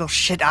called a little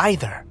shit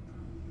either.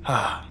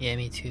 Yeah,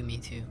 me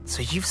too.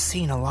 So you've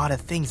seen a lot of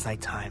things,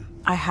 Nighttime.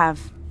 I have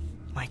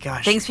My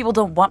gosh. things people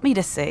don't want me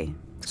to see.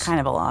 It's kind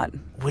of a lot.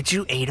 Would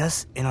you aid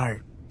us in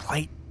our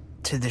plight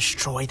to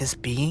destroy this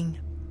being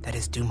that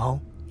is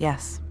Doomhole?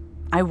 Yes,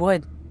 I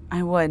would.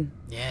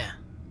 Yeah,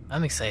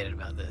 I'm excited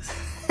about this.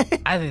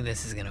 I think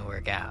this is gonna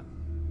work out.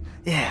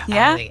 Yeah. I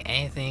Yeah? don't think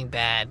anything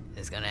bad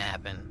is gonna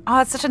happen.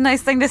 Oh, it's such a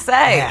nice thing to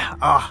say. Yeah.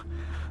 Oh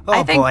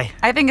I think, boy.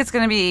 I think it's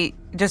going to be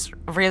just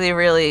really,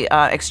 really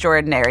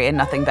extraordinary and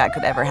nothing bad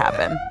could ever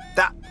happen.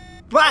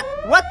 What?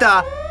 What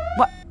the?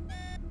 What?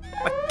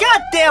 My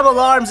goddamn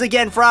alarms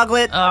again,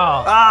 Froglet. Oh.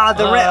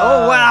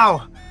 Oh,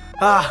 wow.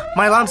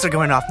 My alarms are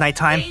going off,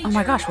 Nighttime. Oh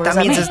my gosh, what does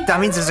that mean? That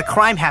means there's a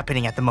crime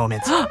happening at the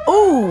moment.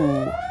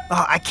 Ooh.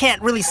 I can't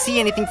really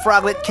see anything,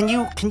 Froglet. Can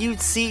you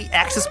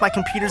access my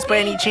computers by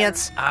any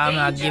chance?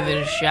 I'll give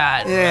it a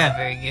shot. Yeah. I'm not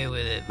very good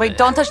with it. Wait, but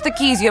don't touch the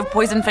keys. You have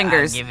poison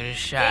fingers. I'll give it a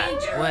shot.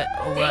 Danger. What?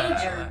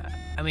 Danger.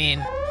 I mean,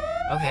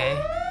 okay.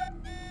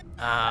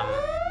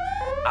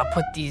 I'll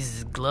put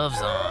these gloves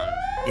on.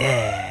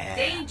 Yeah.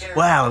 Danger.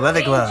 Wow,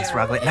 leather gloves, Danger.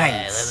 Froglet.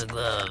 Yeah, Nice. leather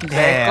gloves.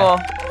 Very Yeah. cool.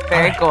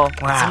 Very cool.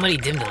 Wow. Somebody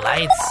dim the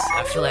lights.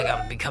 I feel like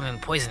I'm becoming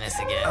poisonous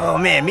again. Oh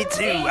man, me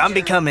too. I'm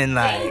becoming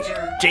like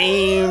Danger.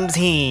 James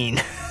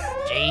Heen.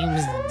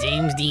 James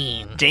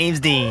Dean. James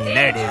Dean.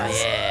 There it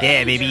is. yeah.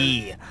 Yeah,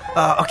 baby.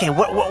 Okay,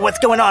 what's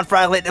going on,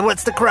 Froglet?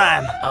 What's the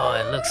crime? Oh,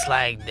 it looks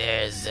like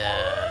there's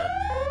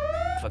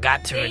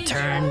forgot to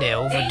return their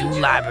overdue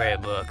library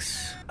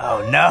books.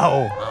 Oh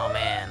no. Oh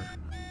man.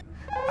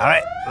 All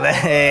right,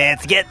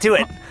 let's get to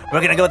it.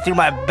 We're gonna go through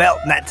my belt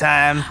that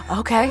time.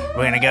 Okay.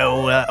 We're gonna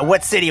go.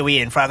 What city are we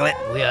in, Froglet?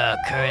 We are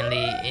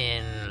currently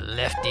in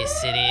Lefty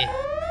City.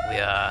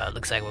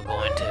 Looks like we're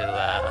going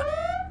to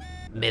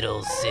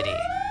Middle City.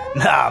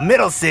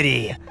 Middle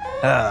City.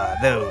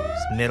 Those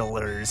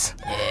middlers.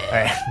 Yeah. All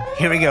right,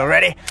 here we go.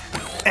 Ready?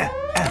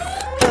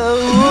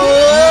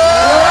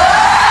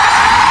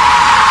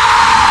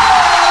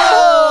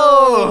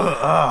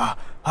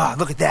 Oh,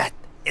 look at that.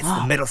 It's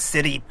the Middle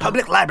City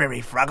Public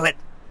Library, Froglet.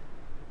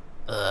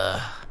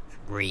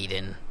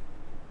 Reading.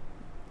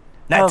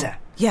 Nighttime.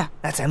 Yeah.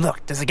 Nighttime,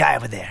 look. There's a guy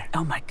over there.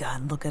 Oh my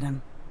God, look at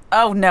him.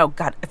 Oh no,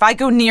 God. If I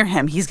go near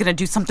him, he's going to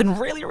do something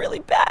really, really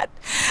bad.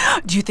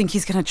 Do you think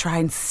he's going to try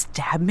and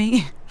stab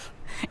me?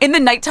 In the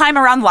nighttime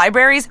around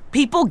libraries,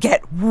 people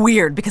get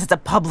weird because it's a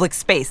public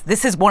space.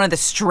 This is one of the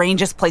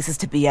strangest places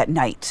to be at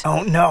night.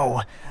 Oh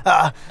no.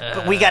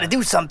 But we gotta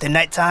do something,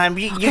 Nighttime.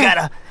 We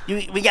gotta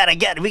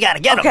get him.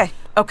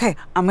 Okay.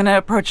 I'm going to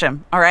approach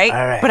him, all right?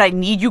 All right. But I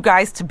need you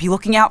guys to be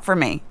looking out for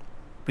me.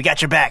 We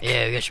got your back.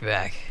 Yeah, we got your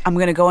back. I'm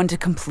going to go into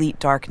complete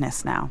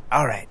darkness now.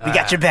 All right, we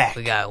got your back.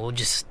 We'll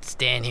just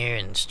stand here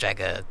and strike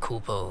a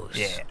cool pose.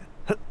 Yeah.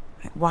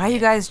 Why are you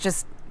guys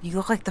just... You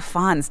look like the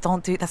Fonz.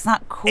 Don't do... That's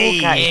not cool, Hey,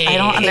 guys. I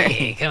don't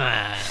Hey, understand.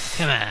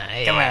 come on.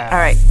 Hey. Come on. All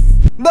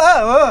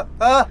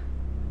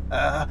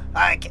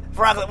right.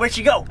 Froglet, where'd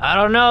you go? I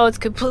don't know. It's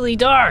completely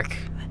dark.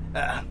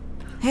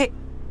 Hey,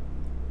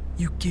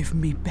 you give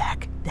me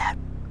back that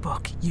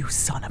book, you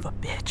son of a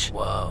bitch.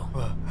 Whoa.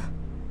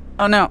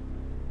 Oh no,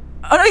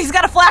 he's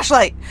got a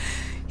flashlight.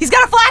 Hey,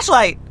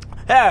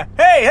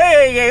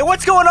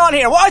 what's going on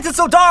here? Why is it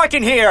so dark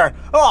in here?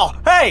 Oh,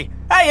 hey,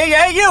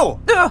 you!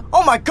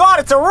 Oh my God,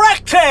 it's a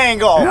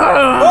rectangle!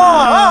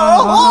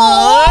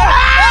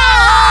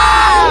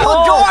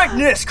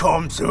 Darkness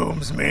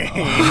consumes me.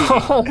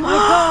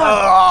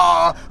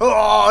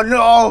 Oh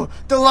no,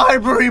 the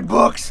library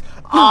books.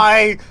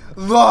 I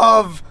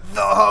love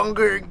the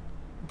Hunger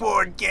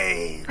board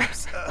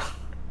games.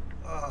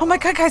 Oh my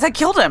God, guys, I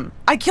killed him.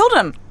 I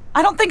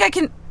don't think I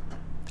can...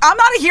 I'm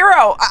not a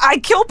hero. I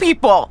kill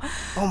people.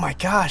 Oh my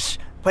gosh,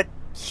 but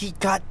he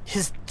got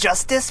his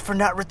justice for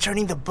not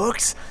returning the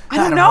books? I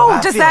don't know. How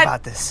I Does feel that-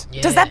 about this.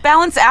 Yeah. Does that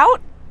balance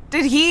out?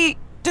 Did he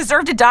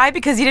deserve to die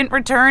because he didn't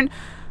return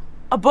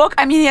a book?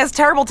 I mean, he has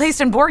terrible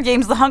taste in board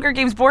games. The Hunger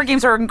Games board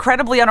games are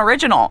incredibly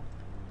unoriginal.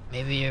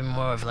 Maybe you're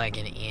more of like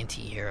an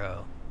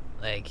anti-hero.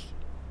 Like,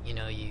 you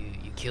know, you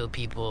kill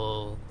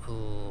people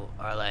who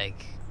are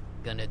like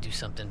gonna do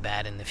something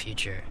bad in the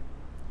future.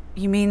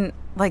 You mean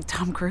like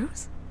Tom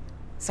Cruise?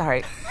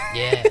 Sorry.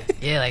 Yeah,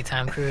 like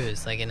Tom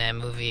Cruise, like in that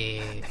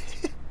movie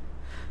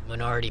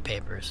Minority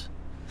Papers.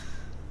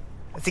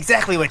 That's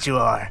exactly what you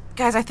are.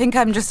 Guys, I think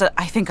I'm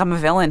a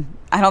villain.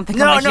 I don't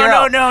think I'm a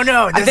hero.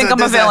 No. I think I'm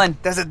a villain.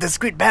 There's a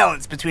discrete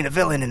balance between a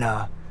villain and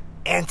a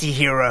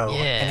anti-hero Yeah.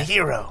 and a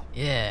hero.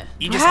 Yeah.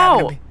 You just How?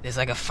 happen to be... There's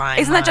like a fine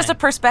Isn't that just a line.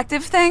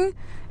 perspective thing?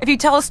 If you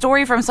tell a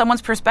story from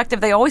someone's perspective,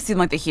 they always seem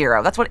like the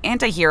hero. That's what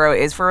anti-hero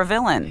is for a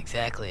villain.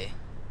 Exactly.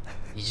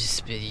 You just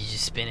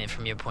spin it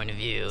from your point of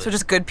view. So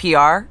just good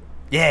PR?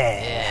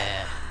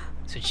 Yeah.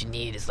 So what you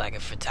need is like a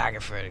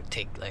photographer to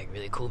take like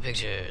really cool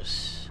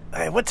pictures. All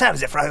right, what time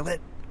is it, Froglet?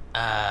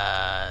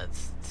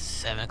 It's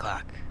 7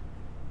 o'clock.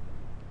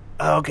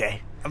 Oh,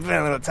 okay. I'm feeling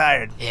a little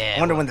tired. Yeah, I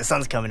wonder well, when the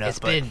sun's coming up. It's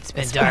been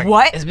dark.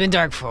 What? It's been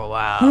dark for a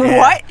while.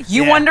 What?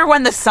 You Yeah. wonder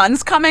when the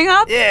sun's coming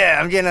up? Yeah,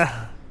 I'm getting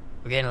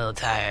We're getting a little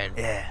tired.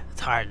 Yeah.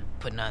 It's hard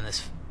putting on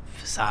this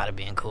facade of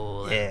being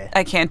cool. And Yeah.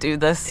 I can't do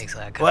this. takes a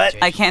lot of What?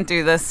 concentration. I can't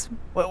do this.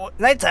 What,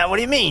 nighttime? What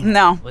do you mean?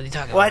 No. What are you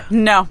talking What? about?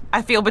 No.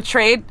 I feel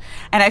betrayed,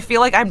 and I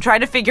feel like I'm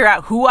trying to figure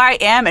out who I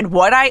am and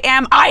what I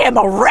am. I am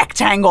a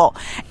rectangle,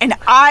 and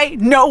I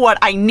know what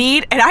I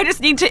need, and I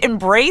just need to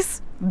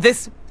embrace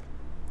this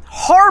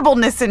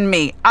horribleness in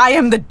me. I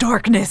am the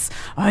darkness.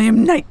 I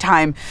am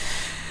nighttime.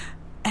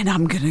 And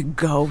I'm gonna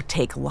go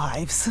take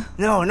lives.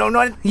 No,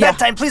 Yeah.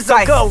 nighttime. Please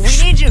don't Bye. go.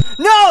 We need you.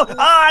 No!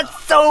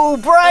 It's so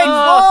bright.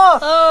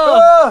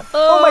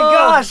 Oh my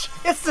gosh!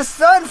 It's the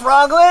sun,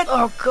 Froglet.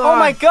 Oh god! Oh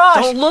my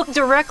gosh! Don't look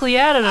directly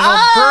at it, and it'll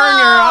burn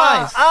your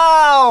eyes.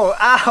 Ow!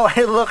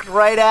 I looked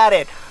right at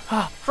it.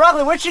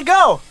 Froglet, where'd you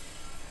go?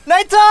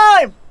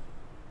 Nighttime!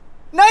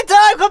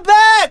 Nighttime, come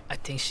back! I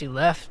think she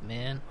left,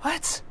 man.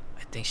 What?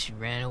 I think she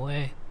ran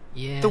away.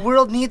 Yeah, The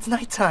world needs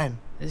nighttime.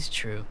 it's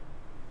true.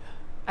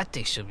 I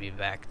think she'll be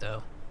back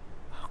though.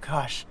 Oh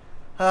gosh.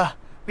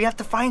 We have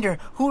to find her.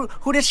 Who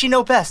does she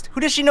know best? Who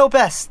does she know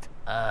best?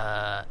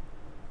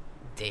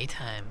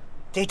 Daytime.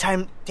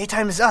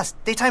 Daytime is us.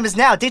 Daytime is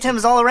now. Daytime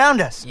is all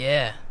around us.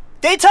 Yeah.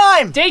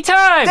 Daytime!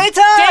 Daytime.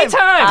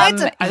 Daytime!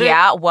 Daytime.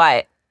 Yeah,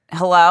 what?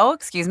 Hello?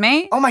 Excuse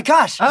me? Oh my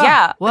gosh.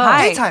 yeah. wow.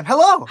 Hi. Daytime,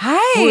 hello.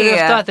 Hi. Who would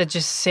have thought that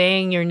just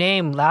saying your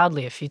name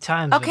loudly a few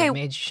times would Okay. have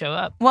made you show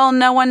up? Well,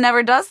 no one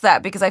never does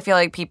that because I feel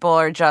like people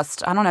are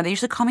just, I don't know, they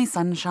usually call me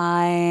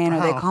Sunshine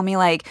or they call me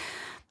like,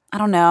 I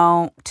don't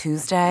know,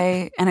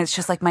 Tuesday. And it's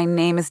just like my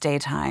name is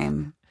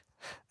Daytime.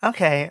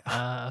 Okay.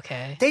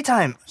 Okay.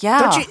 Daytime.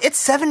 Yeah. Don't you? It's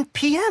 7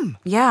 p.m.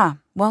 Yeah.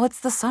 Well,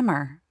 it's the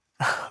summer.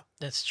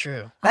 That's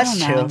true. That's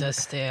don't know. true. It does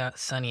stay out,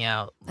 sunny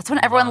out. That's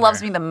when everyone longer.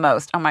 loves me the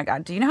most. Oh my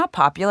God. Do you know how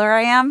popular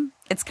I am?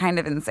 It's kind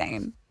of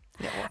insane.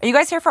 Are you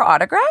guys here for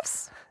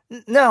autographs?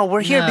 No,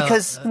 we're here No,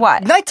 because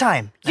What?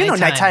 nighttime. You know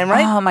Nighttime. nighttime,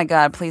 right? Oh my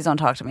God. Please don't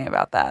talk to me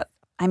about that.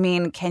 I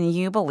mean, can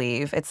you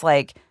believe it's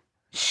like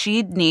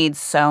she needs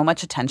so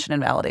much attention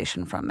and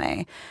validation from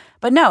me.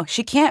 But no,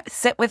 she can't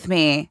sit with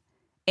me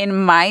in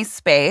my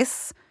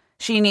space.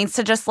 She needs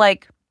to just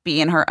like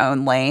be in her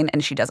own lane,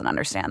 and she doesn't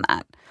understand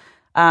that.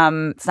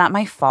 It's not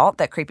my fault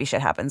that creepy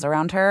shit happens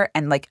around her.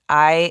 And like,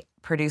 I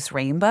produce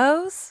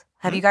rainbows.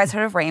 Have you guys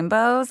heard of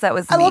rainbows? That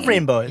was I me. love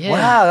rainbows. Yeah.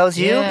 Wow, that was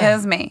you? Yeah. It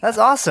was me. That's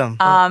awesome.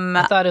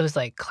 I thought it was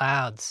like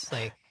clouds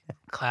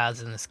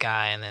in the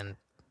sky, and then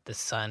the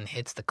sun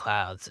hits the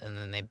clouds, and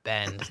then they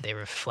bend, they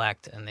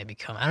reflect, and they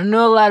become. I don't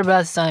know a lot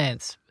about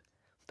science,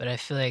 but I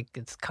feel like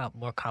it's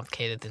more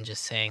complicated than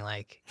just saying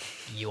like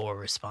you're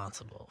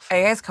responsible. Are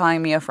you guys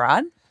calling me a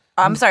fraud?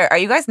 I'm sorry. Are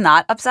you guys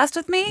not obsessed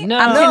with me? No.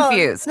 I'm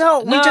confused.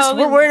 No,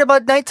 we're worried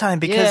about nighttime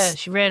because Yeah,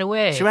 she ran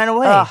away. she ran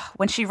away. Ugh,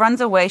 when she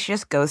runs away, she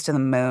just goes to the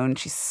moon.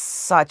 She's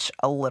such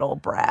a little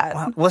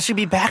brat. Will she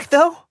be back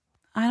though?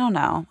 I don't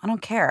know. I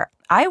don't care.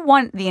 I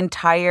want the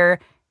entire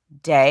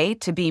day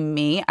to be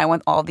me. I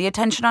want all the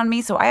attention on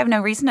me, so I have no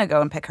reason to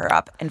go and pick her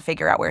up and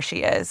figure out where she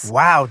is.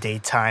 Wow,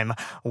 daytime.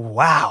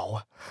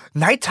 Wow.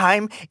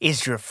 Nighttime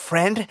is your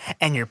friend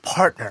and your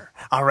partner,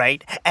 all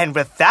right? And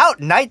without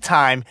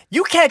nighttime,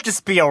 you can't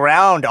just be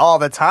around all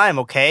the time,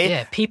 okay?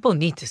 Yeah, people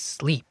need to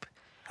sleep.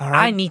 All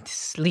right. I need to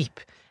sleep.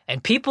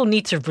 And people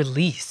need to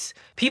release.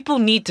 People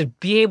need to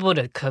be able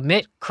to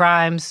commit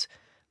crimes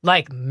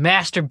like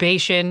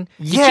masturbation.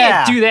 You Yeah.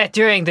 can't do that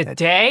during the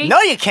day. No,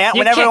 you can't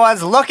when You can't-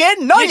 everyone's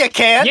looking. No, you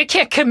can't. You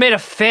can't commit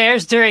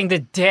affairs during the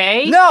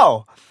day.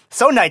 No.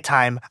 So,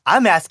 nighttime,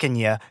 I'm asking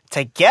you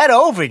to get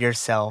over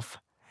yourself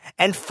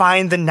and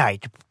find the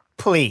night,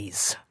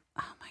 please.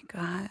 Oh my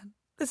God.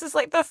 This is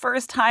like the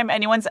first time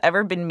anyone's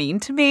ever been mean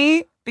to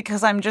me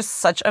because I'm just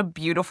such a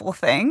beautiful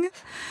thing.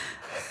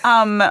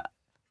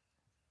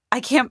 I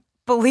can't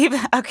believe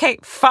it. Okay,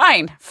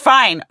 fine,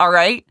 all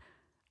right.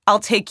 I'll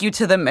take you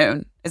to the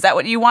moon. Is that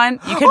what you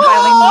want? You can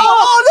finally meet.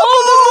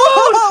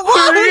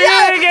 We're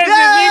gonna get to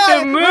meet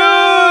the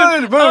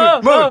moon.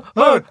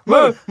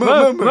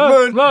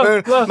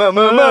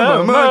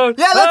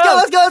 Yeah,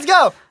 let's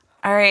go.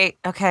 All right,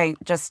 okay,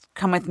 just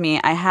come with me.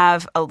 I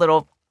have a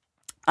little,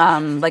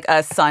 like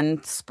a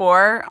sun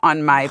spore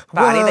on my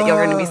body that you're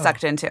going to be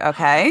sucked into,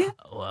 okay?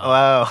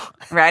 Whoa.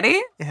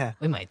 Ready? Yeah,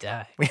 We might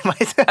die. we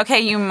might. Okay,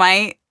 you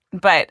might,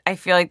 but I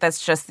feel like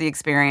that's just the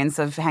experience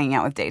of hanging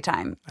out with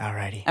daytime.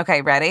 Alrighty.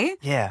 Okay, ready?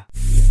 Yeah.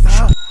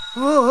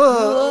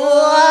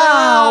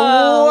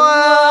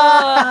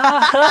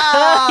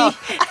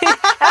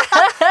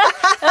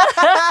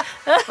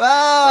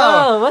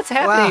 Oh, what's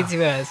happening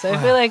to us? I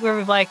feel like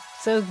we're like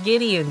so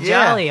giddy and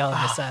Yeah. jolly all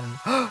of a sudden.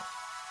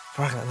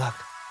 Froglet, look.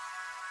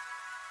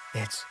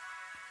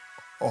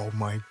 Oh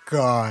my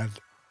God.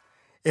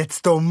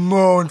 It's the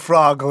moon,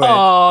 Froglet.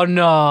 Oh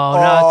no,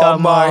 not the Oh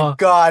my moon.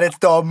 God, it's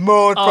the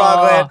moon,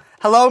 Froglet.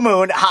 Hello,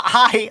 moon.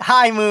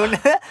 Hi, moon.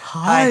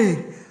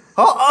 Hi.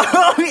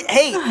 Oh,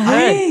 hey.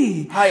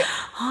 Hey. Hi.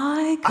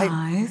 Hi,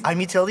 guys. I'm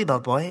Utility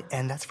Belt Boy,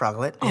 and that's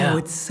Froglet. Yeah. Oh,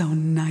 it's so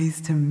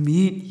nice to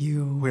meet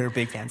you. We're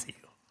big fans of you.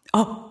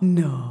 Oh,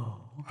 no.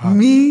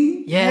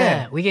 Me?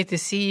 Yeah, we get to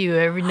see you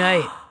every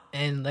night,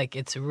 and like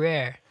it's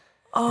rare.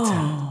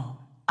 Oh,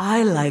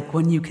 I like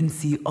when you can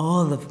see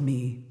all of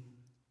me.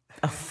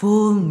 A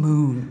full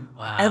moon.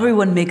 Wow.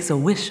 Everyone makes a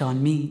wish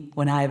on me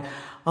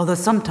although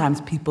sometimes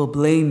people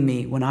blame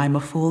me when I'm a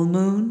full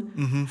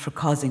moon for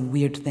causing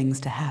weird things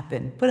to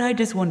happen. But I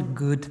just want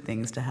good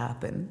things to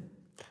happen.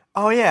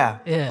 Oh, yeah.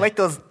 Yeah. Like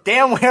those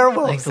damn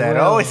werewolves Like the that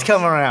always werewolves.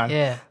 come around.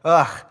 Yeah.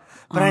 Ugh.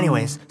 But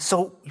anyways,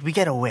 so we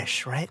get a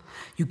wish, right?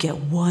 You get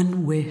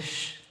one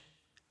wish.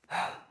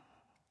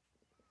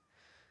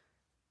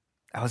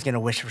 I was going to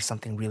wish for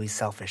something really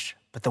selfish,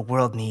 but the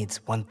world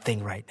needs one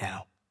thing right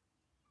now.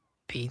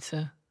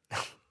 Pizza?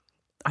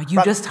 Are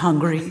you just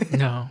hungry?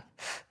 No.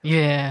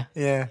 Yeah.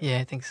 Yeah. Yeah,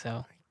 I think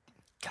so.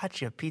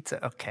 Gotcha,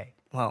 pizza. Okay.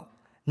 Well,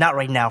 not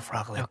right now,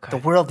 Froglet. Okay. The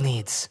world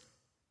needs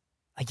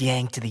a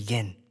yang to the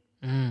yin,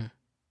 an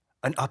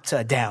up to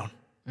a down.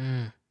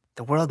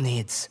 The world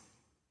needs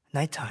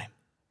nighttime.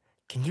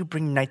 Can you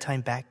bring nighttime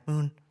back,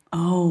 Moon?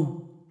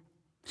 Oh,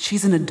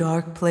 she's in a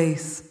dark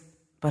place,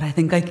 but I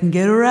think I can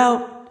get her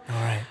out. All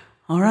right.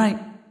 All right.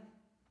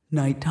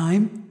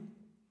 Nighttime.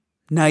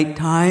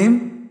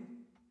 Nighttime.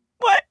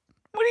 What?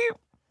 What are you?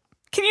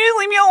 Can you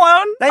leave me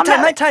alone?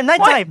 Nighttime.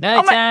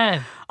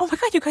 Nighttime. Oh my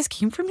God, you guys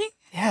came for me?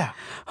 Yeah.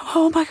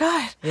 Oh my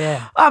God.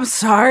 Yeah. I'm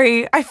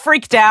sorry. I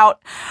freaked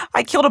out.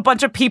 I killed a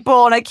bunch of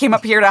people and I came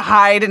up here to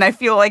hide, and I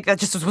feel like that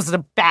just was a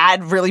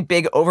bad, really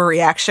big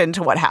overreaction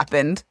to what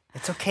happened.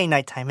 It's okay,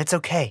 nighttime. It's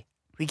okay.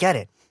 We get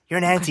it. You're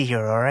an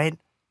anti-hero, all right?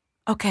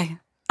 Okay,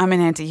 I'm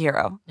an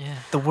anti-hero. Yeah.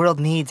 The world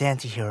needs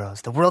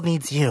anti-heroes. The world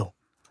needs you.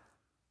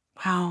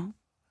 Wow.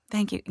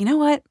 Thank you. You know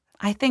what?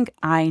 I think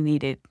I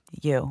needed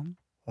you.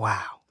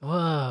 Wow.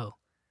 Whoa.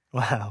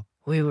 Wow.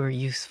 We were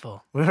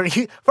useful.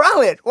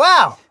 Froglet,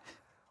 wow.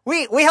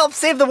 We helped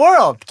save the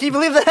world. Can you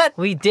believe that?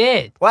 We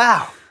did.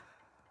 Wow.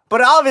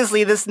 But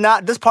obviously this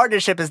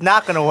partnership is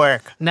not going to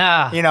work.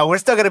 Nah. You know, we're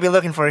still going to be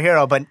looking for a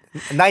hero, but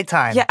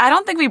nighttime. Yeah, I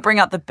don't think we bring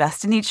out the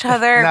best in each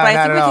other, No, but I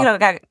not think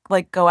we at could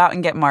like go out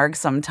and get Marg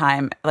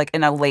sometime, like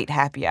in a late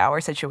happy hour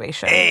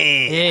situation.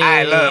 Hey, Yeah.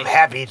 I love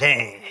happy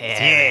things. Yeah.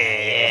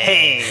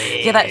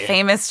 Hey. Yeah, that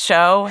famous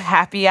show,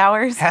 Happy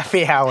Hours.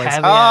 Happy hours.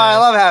 Happy I hours.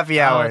 love happy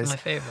Oh, hours. it's my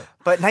favorite.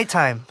 But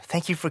nighttime,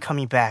 thank you for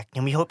coming back,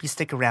 and we hope you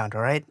stick around,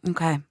 all right?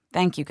 Okay,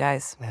 thank you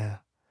guys. Yeah.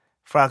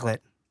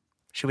 Froglet,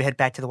 should we head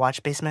back to the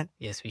watch basement?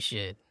 Yes, we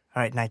should.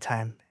 All right,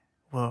 nighttime.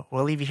 We'll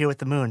leave you here with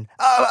the moon.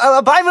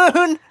 Bye,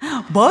 moon!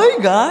 Bye,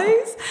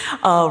 guys.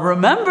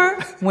 Remember,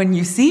 when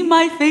you see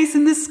my face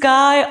in the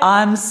sky,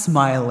 I'm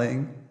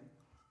smiling.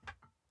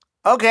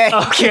 Okay.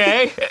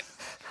 Okay.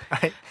 All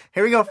right,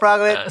 here we go,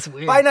 Froglet. That's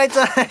weird. Bye,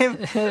 nighttime.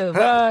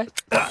 Bye.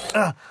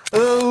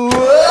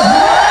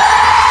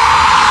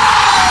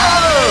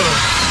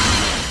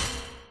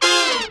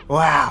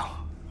 Wow,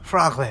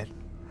 Froglet.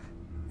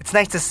 It's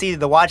nice to see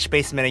the watch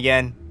basement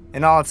again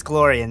in all its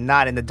glory and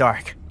not in the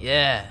dark.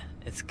 Yeah.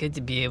 It's good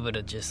to be able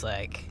to just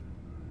like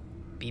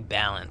be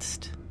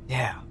balanced.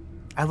 Yeah,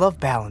 I love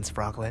balance,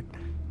 Froglet.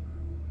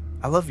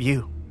 I love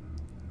you.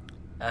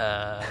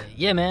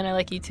 Yeah, man, I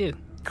like you too.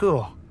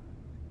 Cool.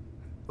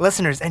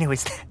 Listeners,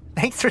 anyways,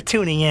 thanks for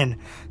tuning in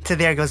to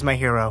There Goes My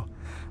Hero.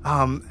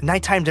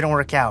 Nighttime didn't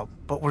work out,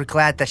 but we're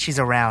glad that she's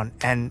around,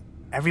 and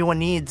everyone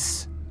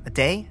needs a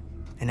day,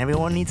 and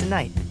everyone needs a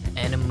night.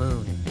 And a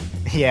moon.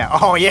 Yeah,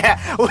 oh yeah,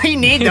 we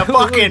need the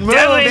fucking moon,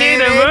 Definitely need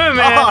baby. the moon,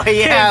 man. Oh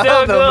yeah, I It's so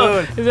love the cool.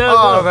 moon. It's so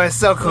Oh, cool. man,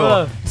 so cool,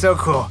 Whoa. so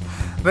cool.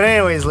 But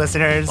anyways,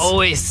 listeners,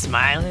 Always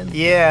smiling.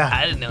 yeah,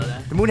 I didn't know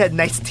that. the moon had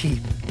nice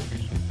teeth.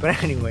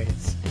 But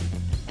anyways,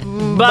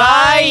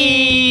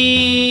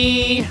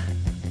 Bye.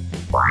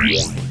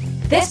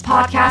 This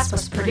podcast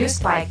was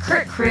produced by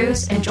Kurt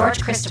Cruz and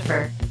George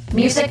Christopher.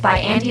 Music by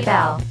Andy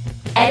Bell.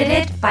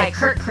 Edited by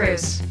Kurt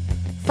Cruz.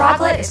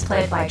 Froglet is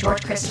played by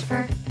George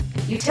Christopher.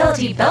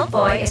 Utility Belt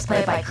Boy is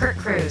played by Kurt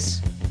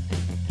Cruz.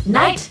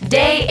 Night,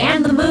 Day,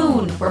 and the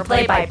Moon were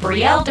played by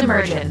Brielle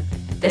Demergen.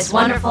 This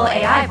wonderful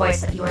AI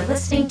voice that you are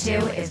listening to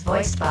is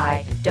voiced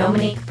by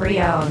Dominique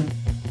Brion.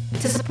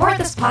 To support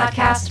this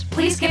podcast,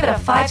 please give it a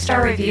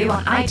 5-star review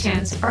on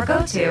iTunes or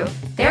go to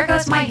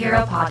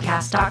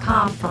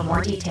theregoesmyheropodcast.com for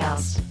more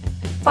details.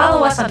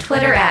 Follow us on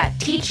Twitter at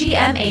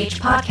TGMH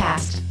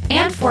Podcast.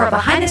 And for a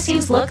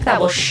behind-the-scenes look that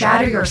will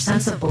shatter your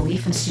sense of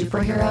belief in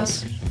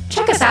superheroes,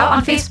 check us out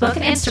on Facebook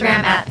and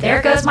Instagram at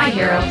There Goes My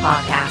Hero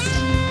Podcast.